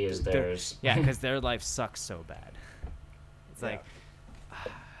As shitty as they're- theirs. yeah, because their life sucks so bad. It's like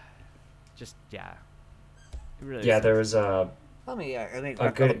just it really Yeah, sucks. there was a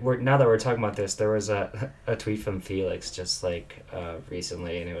good. Now that we're talking about this, there was a tweet from Felix just like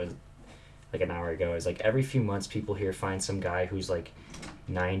recently, and it was like an hour ago. It was like every few months people here find some guy who's like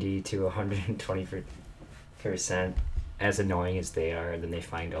 90 to 120% as annoying as they are, and then they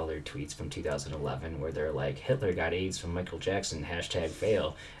find all their tweets from 2011 where they're like, Hitler got AIDS from Michael Jackson,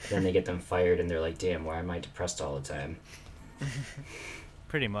 #fail. And then they get them fired, and they're like, damn, why am I depressed all the time?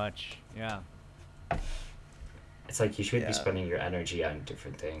 Pretty much, yeah. It's like you should Yeah. be spending your energy on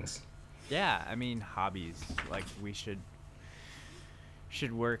different things. Yeah, I mean, hobbies. Like, we should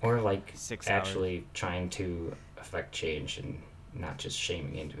work Or like 6 hours. actually trying to affect change and not just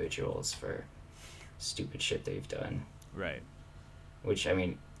shaming individuals for stupid shit they've done. Right. Which, I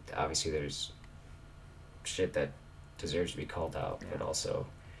mean, obviously there's shit that deserves to be called out, but also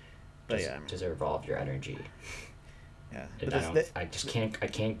But does yeah, I mean- deserve all of your energy. Yeah. And I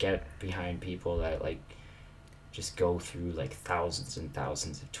can't get behind people that like just go through like thousands and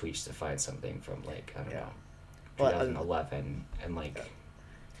thousands of tweets to find something from like, I don't know, Well, 2011 and like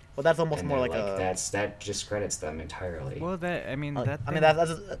Well, that's almost and more they're like a. that discredits them entirely. Well, I mean, that. I mean, thing-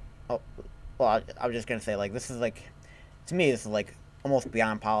 that's. I was just gonna say, like, this is like, to me, this is like almost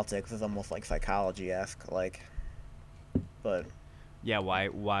beyond politics. This is almost like psychology-esque, like. But Yeah, why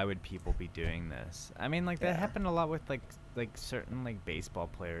would people be doing this? I mean, like that Yeah. happened a lot with like certain like baseball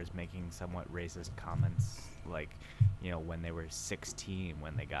players making somewhat racist comments, like when they were 16,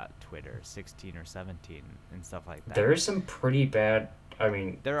 when they got Twitter, 16 or 17 and stuff like that. There are some pretty bad. I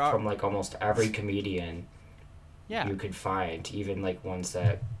mean, There are- from like almost every comedian Yeah. you could find, even like ones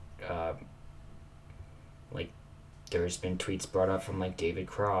that, like, there's been tweets brought up from like David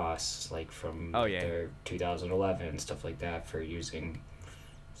Cross, like from Oh, yeah. their 2011 stuff like that for using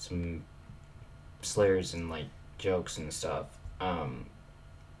some slurs and like jokes and stuff. I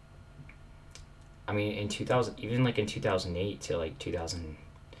mean, in 2000, even like in 2008 to like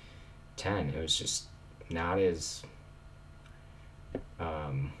 2010, it was just not as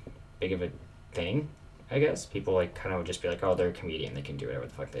big of a thing, I guess. People like kind of would just be like, oh, they're a comedian, they can do whatever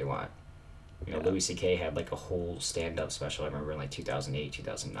the fuck they want. You know, Yeah. Louis C.K. had like a whole stand-up special, I remember in like 2008,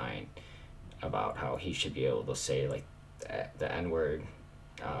 2009, about how he should be able to say like the N-word,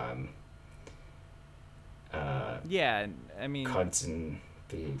 Yeah, I mean, cunts and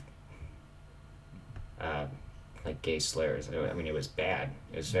the like gay slurs. I mean, it was bad.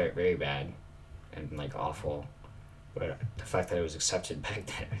 It was very, very bad and like awful. But the fact that it was accepted back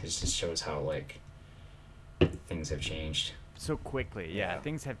then, it just shows how like things have changed. so quickly. Yeah, Yeah.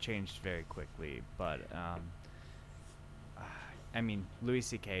 things have changed very quickly, but I mean, Louis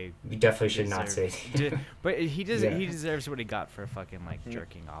C.K. You definitely should not say. But he does. Yeah. He deserves what he got for fucking like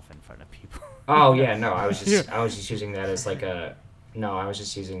jerking off in front of people. Oh yeah, no, I was just using that as like a, no, I was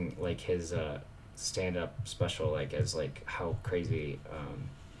just using like his stand-up special, like as like how crazy,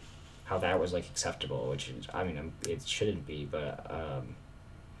 how that was like acceptable, which is, I mean, it shouldn't be, but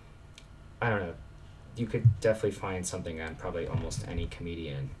I don't know, you could definitely find something on probably almost any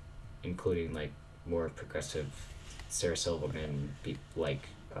comedian, including like more progressive Sarah Silverman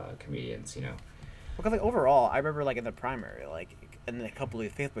comedians, you know. Because like overall, I remember like in the primary, like in a couple of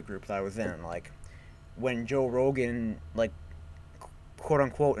these Facebook groups I was in, like when Joe Rogan like quote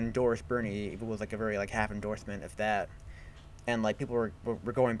unquote endorsed Bernie, it was like a very like half endorsement, if that. And like people were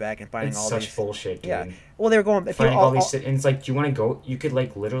going back and finding It's all such these bullshit, dude. Yeah, well they were going Finding all these, and it's like, do you want to go? You could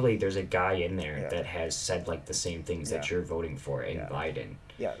like literally, there's a guy in there Yeah. that has said like the same things that Yeah. you're voting for in Yeah. Biden.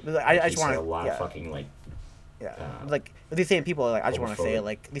 Yeah, but I He just want said to a lot yeah. of fucking like. Yeah, like these same people, like I just want to say, homophobic.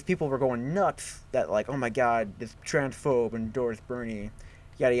 like these people were going nuts that like, oh my god, this transphobe endorsed Bernie,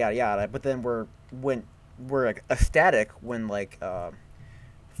 yada yada yada. But then we're like ecstatic when like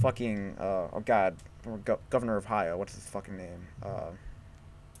fucking oh god, Governor of Ohio, what's his fucking name?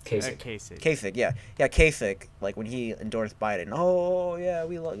 Kasich. Kasich. Kasich, yeah, Kasich, like when he endorsed Biden. Oh yeah,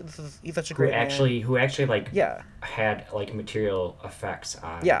 we love he's such a great man. Who actually like Yeah. had like material effects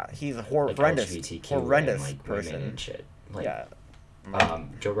on Yeah, he's a like horrendous LGBTQ horrendous and, like, person. women and shit. Like, Yeah.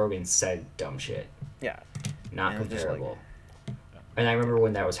 Joe Rogan said dumb shit. Yeah. Not And just, like- comparable. And I remember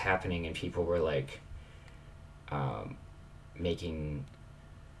when that was happening and people were like making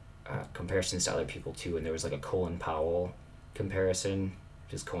comparisons to other people too, and there was like a Colin Powell comparison,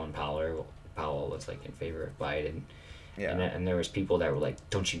 because Colin Powell was like in favor of Biden. Yeah. And there was people that were like,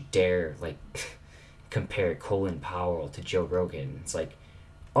 don't you dare like compare Colin Powell to Joe Rogan. It's like,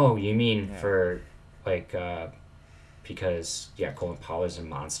 oh, you mean Yeah. for like because Colin Powell is a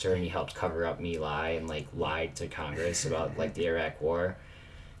monster and he helped cover up My Lai and like lied to Congress about like the Iraq War.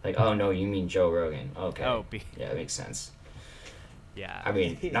 Like, oh no, you mean Joe Rogan. Okay. Oh, yeah, that makes sense. Yeah. I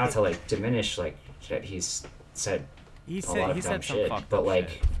mean, not to like diminish like that he's said he a lot of dumb said some shit, fucked but up like,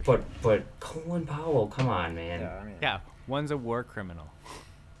 shit. but Colin Powell, come on, man. Yeah, I mean, Yeah, one's a war criminal.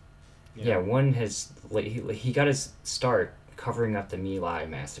 Yeah, one has like he got his start covering up the My Lai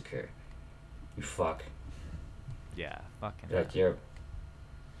massacre. You fuck. Yeah, fucking. You're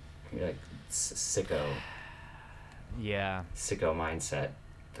like sicko Yeah. mindset.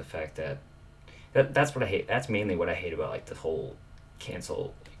 The fact that's what I hate. That's mainly what I hate about like the whole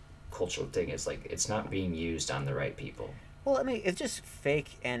cancel culture thing, is like it's not being used on the right people. Well, I mean, it's just fake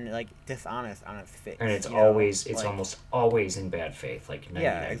and like dishonest on its face. And it's you know? always, it's Like, almost always in bad faith, like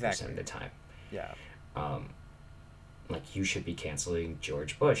 99% exactly. of the time. Yeah. Like you should be canceling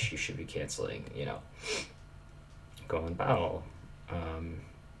George Bush. You should be canceling, Colin Powell.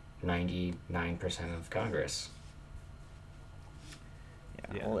 99% of Congress.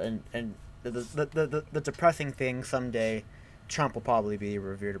 Yeah. Yeah. Well, and the depressing thing someday, Trump will probably be a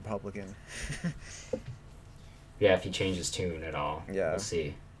revered Republican. Yeah, if he changes tune at all. Yeah. We'll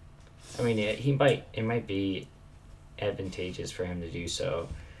see. I mean, it might be advantageous for him to do so.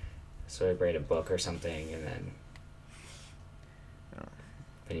 So he'd write a book or something, and then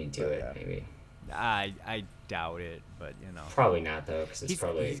he'd do But, it, yeah. maybe. I doubt it, but Probably not, though, because it's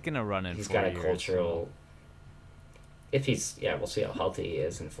he's gonna run in. he's 4 got a years, cultural. If he's, we'll see how healthy he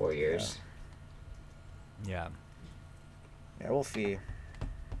is in 4 years. Yeah. Yeah, we'll see.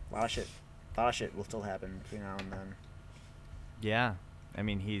 A lot of shit will still happen between now and then. Yeah. I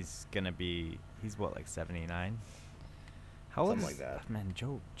mean, he's what, like 79? How old Something is like that. Man,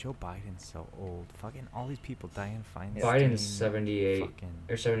 Joe Biden's so old. Fucking all these people dying fine. Biden's 78 fucking-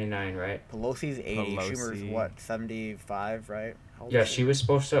 or 79, right? Pelosi's 80. Schumer's Pelosi. what, 75, right? How old Yeah, is she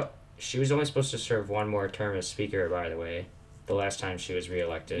was only supposed to serve one more term as speaker, by the way. The last time she was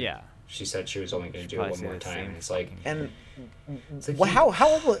reelected. Yeah. She said she was only going to do it Probably one say more the time. same And it's like, fucking And it's like well,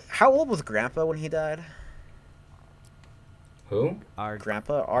 how old was Grandpa when he died? who? Our Our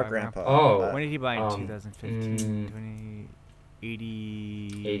grandpa. Oh. When did he die in 2015?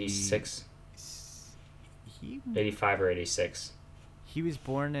 86, He 85 or 86. he was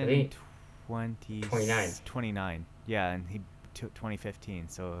born I in think 29. 29. Yeah, and he 2015,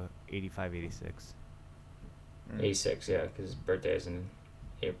 so 85, 86. 86, yeah, because his birthday is in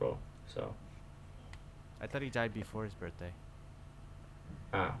April. So, I thought he died before his birthday.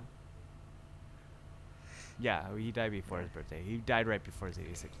 ah, Yeah, he died before his birthday. He died right before his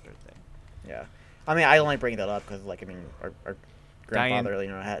 86th birthday. Yeah. I mean, I only bring that up because, like, I mean, our grandfather,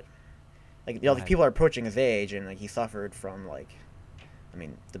 had, like, these Diane. people are approaching his age, and, like, he suffered from, like, I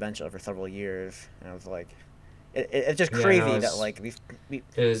mean, dementia for several years, and I was like, It's just Yeah, no, crazy that it's- like It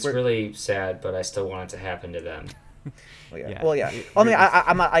was we're- really sad, but I still want it to happen to them. Yeah. Well, yeah. It I mean,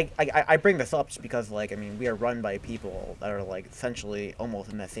 really I bring this up just because, like, I mean, we are run by people that are like essentially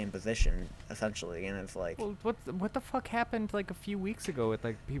almost in that same position, essentially, and it's like, Well, what the fuck happened like a few weeks ago with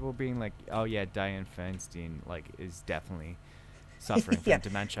like people being like, oh yeah, Dianne Feinstein like is definitely suffering from Yeah.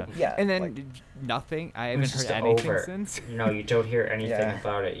 dementia. Yeah, And then like- nothing. I It's haven't heard just anything over. since. No, you don't hear anything Yeah.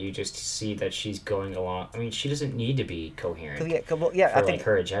 about it. You just see that she's going along. I mean, she doesn't need to be coherent yeah, for I think like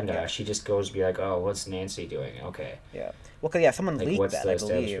her agenda. yeah. She just goes to be like, "Oh, what's Nancy doing?" Okay. yeah. Well, 'cause, yeah, someone Like, leaked what's that, the I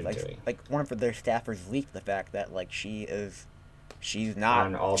believe. establishment doing? Like one of their staffers leaked the fact that like she's On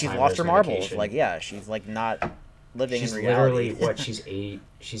not, she's Alzheimer's lost her marbles. medication. Like, yeah, she's like not living She's in reality. literally what? She's 80.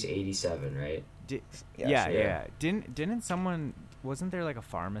 She's 87, right? Yeah, Yeah, so- yeah. Didn't someone? Wasn't there like a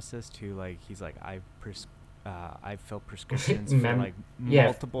pharmacist who like he's like I've filled prescriptions for like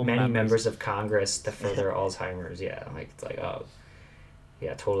multiple many members of Congress to further Alzheimer's. Yeah, like it's like, oh,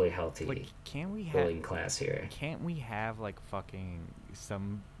 yeah, totally healthy, Like, can't we have? ruling class here. Can't we have like fucking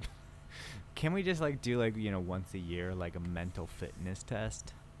some? Can we just like do like once a year like a mental fitness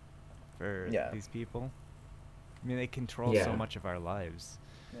test for Yeah. these people? I mean, they control Yeah. so much of our lives.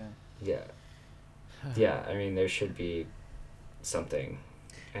 Yeah. Yeah. I mean, there should be something,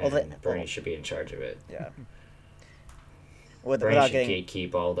 and Well, Bernie should be in charge of it. Yeah. Bernie Without should getting,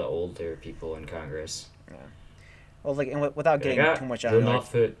 gatekeep all the older people in Congress. well, like, and without Be like, getting "Ah, too much they're on, not like,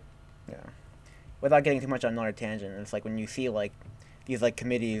 fit." yeah, without getting too much on another tangent, it's like when you see like these like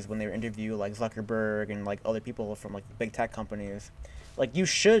committees when they interview like Zuckerberg and like other people from like big tech companies, like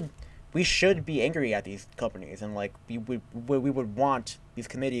we should be angry at these companies, and like we would want these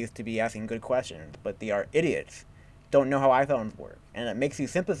committees to be asking good questions, but they are idiots, don't know how iPhones work, and it makes you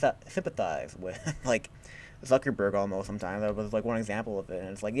sympathize with like Zuckerberg almost sometimes. That was like one example of it, and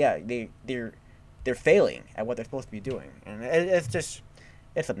it's like, yeah, they're failing at what they're supposed to be doing, and it's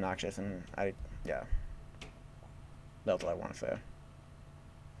obnoxious, and yeah, that's what I want to say.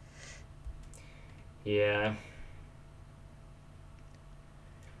 Yeah.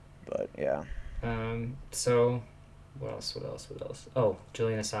 But yeah, So, what else? Oh,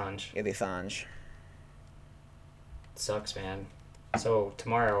 Julian Assange. yeah, Assange. Sucks, man. So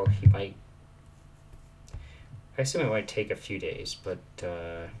tomorrow he might. I assume it might take a few days, but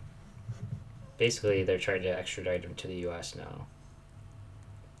basically they're trying to extradite him to the U.S. now.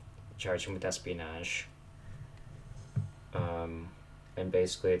 Charge him with espionage. And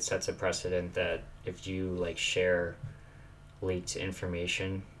basically it sets a precedent that if you like share leaked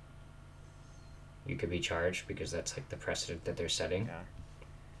information, you could be charged, because that's like the precedent that they're setting. Yeah,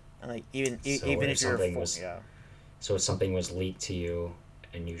 and like even So even if if you're something was- yeah. So if something was leaked to you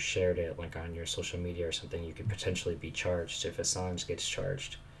and you shared it like on your social media or something, you could potentially be charged if Assange gets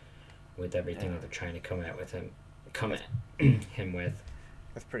charged with everything Yeah. that they're trying to come at him with.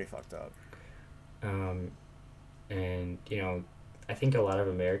 That's pretty fucked up. And I think a lot of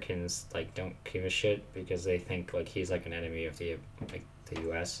Americans like don't give a shit, because they think like he's like an enemy of the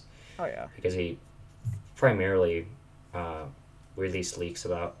U.S. Oh yeah. because he primarily released leaks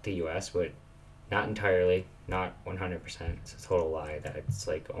about the U.S., but not entirely, not 100%. It's a total lie that it's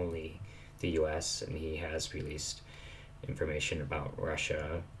like only the U.S., and he has released information about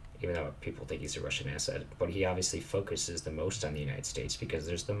Russia, even though people think he's a Russian asset. But he obviously focuses the most on the United States because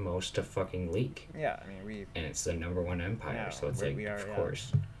there's the most to fucking leak, Yeah, I mean and it's the number one empire. Yeah, So it's we- like, we are, of yeah.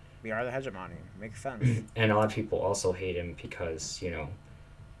 course. we are the hegemony. Makes sense. And a lot of people also hate him because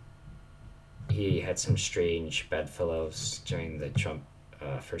he had some strange bedfellows during the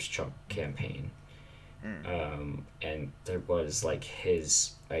first Trump campaign. And there was like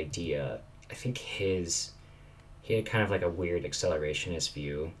his idea, I think he had kind of like a weird accelerationist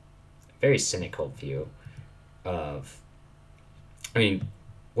view, very cynical view of, I mean,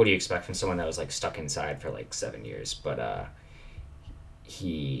 what do you expect from someone that was like stuck inside for like 7 years? But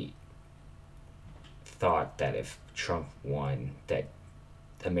he thought that if Trump won, that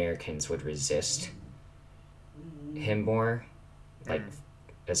Americans would resist him more, like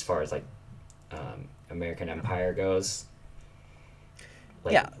as far as like American empire goes,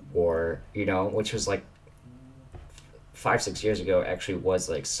 like Yeah. war, which was like 5-6 years ago actually was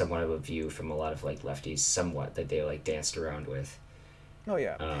like somewhat of a view from a lot of like lefties, somewhat, that they like danced around with, Oh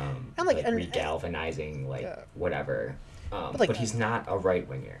yeah. and like- and- regalvanizing like Yeah. whatever. like- But he's not a right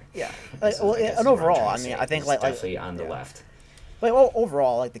winger. Yeah. Like, well, and overall, I mean, I think like definitely on the yeah. left. Like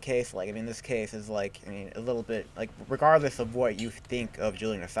overall, like the case, like I mean, this case is like, I mean, a little bit like, regardless of what you think of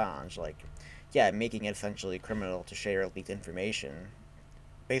Julian Assange, like, yeah, making it essentially criminal to share leaked information,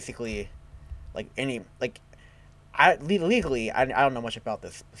 basically, like legally, I don't know much about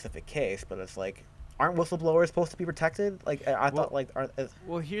this specific case, but it's like aren't whistleblowers supposed to be protected? Like I thought, like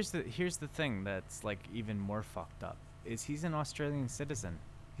Well, here's the thing that's like even more fucked up is he's an Australian citizen.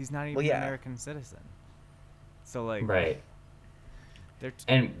 He's not even yeah. an American citizen. So like Right. they're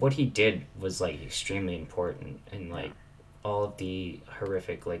And what he did was like extremely important, and like all of the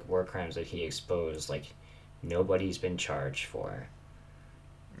horrific like war crimes that he exposed, like nobody's been charged for.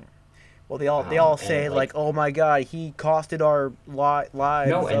 well, they all and, say like- like, oh my God, he costed our lives.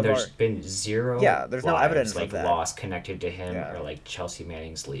 No, and of there's our... been zero. Yeah, there's no lives, evidence of like that. lost connected to him Yeah. or like Chelsea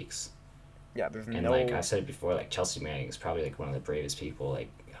Manning's leaks. Yeah, there's And no. like I said before, like Chelsea Manning is probably like one of the bravest people like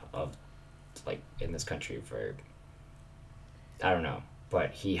of like in this country for. I don't know,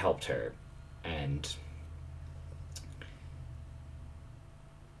 but he helped her, and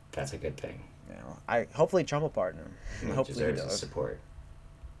that's a good thing. You know, hopefully Trump will pardon him. He Hopefully he deserves his does. support.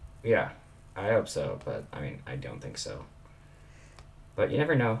 Yeah, I hope so, but I mean, I don't think so. But you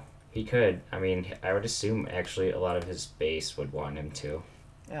never know. He could. I mean, I would assume actually a lot of his base would want him to.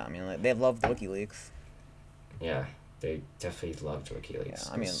 Yeah, I mean, like, they love WikiLeaks. Yeah, they definitely loved WikiLeaks.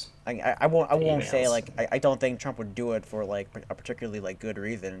 Yeah, I mean, 'cause I won't say emails. like I don't think Trump would do it for like a particularly like good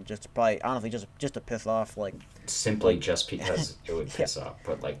reason. Just probably honestly just to piss off like. simply just because it would piss off,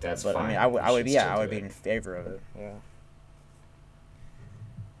 but like that's But fine. I mean, You I would should yeah, still I would do be it. in favor of it. Yeah.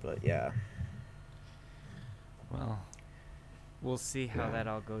 But yeah. well, we'll see how Yeah. that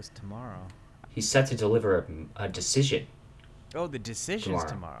all goes tomorrow. He's set to deliver a decision Oh, the decision's Tomorrow.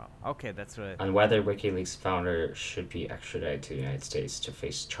 tomorrow. Okay, that's what. on whether WikiLeaks founder should be extradited to the United States to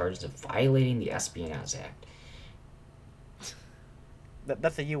face charges of violating the Espionage Act.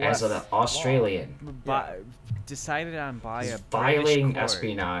 That's a U.S. As an Australian, Decided on by he's a violating British court.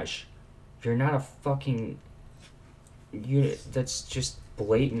 espionage. You're not a fucking unit. That's just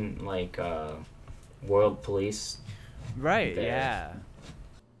blatant, like world police. Right, there. yeah.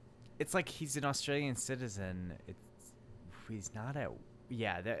 It's like he's an Australian citizen. He's not a...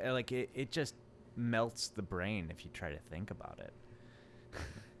 Yeah, like, it just melts the brain if you try to think about it.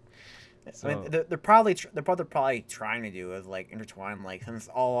 I mean, they're probably trying to do is like intertwine, like, since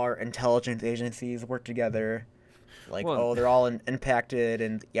all our intelligence agencies work together, like, Well- they're all impacted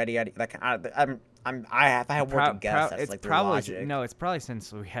and yada yada. Like if I had worked to guess, that's it's like their probably logic. no. It's probably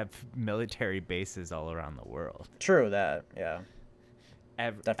since we have military bases all around the world. True that, yeah.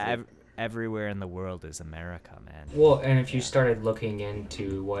 Definitely. Everywhere in the world is America, man. Well, and if you started looking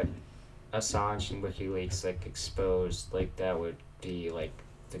into what Assange and WikiLeaks like exposed, like that would be like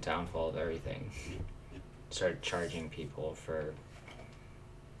the downfall of everything. Start charging people for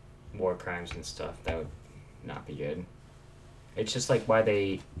war crimes and stuff. That would not be good. It's just like why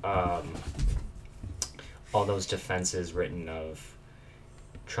they all those defenses written of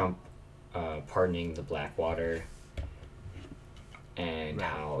Trump pardoning the Blackwater. And Right.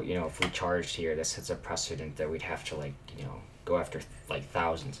 how, you know, if we charged here, this sets a precedent that we'd have to, like, you know, go after, like,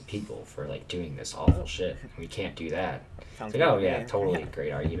 thousands of people for, like, doing this awful shit. We can't do that. Sounds It's like, oh, good to yeah, me. totally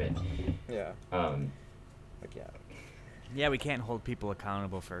great argument. Yeah. Um, Like, yeah. Yeah, we can't hold people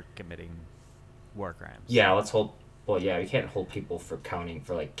accountable for committing war crimes. yeah, let's hold, well, yeah, we can't hold people for counting,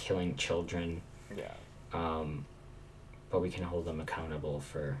 for, like, killing children. Yeah. But we can hold them accountable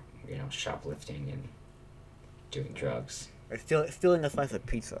for, you know, shoplifting and doing drugs. Or stealing a slice of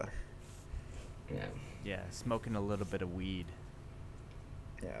pizza. Yeah. Yeah, smoking a little bit of weed.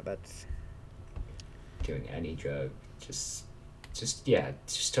 Yeah, that's. Doing any drug. Just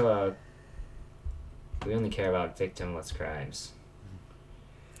we only care about victimless crimes.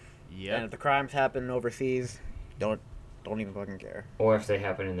 And Yep. if the crimes happen overseas, don't even fucking care. Or if they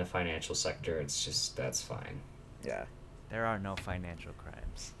happen in the financial sector, it's just, that's fine. Yeah. There are no financial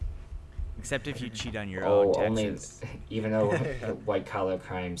crimes. Except if you cheat on your Oh, own only, taxes. even though white collar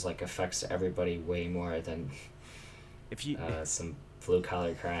crimes like affects everybody way more than If you some blue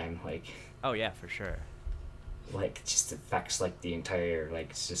collar crime, Oh yeah, for sure. like just affects like the entire, like,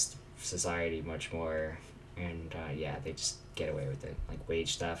 it's just society much more, and yeah, they just get away with it. Like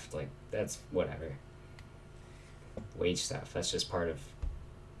wage theft, like that's whatever. Wage theft, that's just part of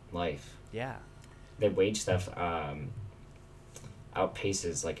life. Yeah. The wage theft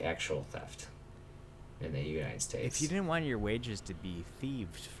outpaces like actual theft in the United States. If you didn't want your wages to be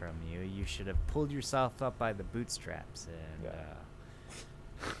thieved from you, you should have pulled yourself up by the bootstraps and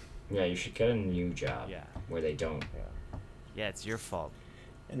Yeah, you should get a new job. Yeah. Where they don't. yeah, it's your fault.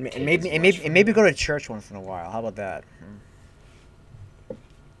 And Take maybe as and much maybe and maybe go to church once in a while. How about that?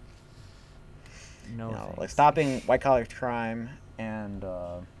 No, You know, like thanks. stopping white collar crime and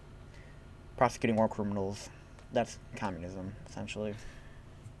prosecuting war criminals. That's communism, essentially.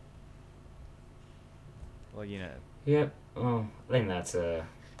 Well, you know, Yep. Well, I think that's a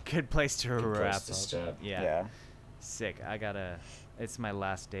Good place to Good wrap place to up. stop. Yeah. Sick. It's my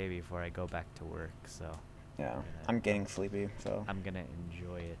last day before I go back to work, so Yeah. gonna- I'm getting sleepy, so. I'm gonna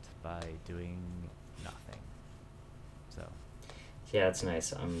enjoy it by doing nothing. So, Yeah, it's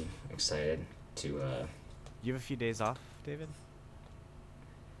nice. I'm excited to. you have a few days off, David?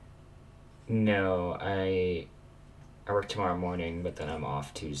 No, I work tomorrow morning, but then I'm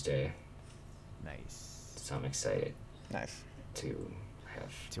off Tuesday, Nice. so I'm excited Nice. to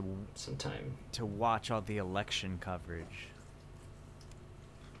have To some time. to watch all the election coverage.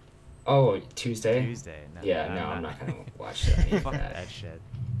 Oh, Tuesday? Tuesday. No, Yeah, no, I'm not gonna watch any of Fuck that. that shit.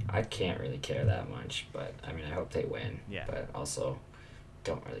 I can't really care that much, but I mean, I hope they win. Yeah. But also,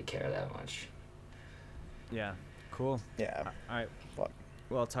 don't really care that much. Yeah. Cool. Yeah. All right. Fuck.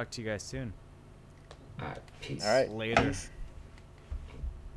 Well, I'll talk to you guys soon. Peace. All right. Later. Peace.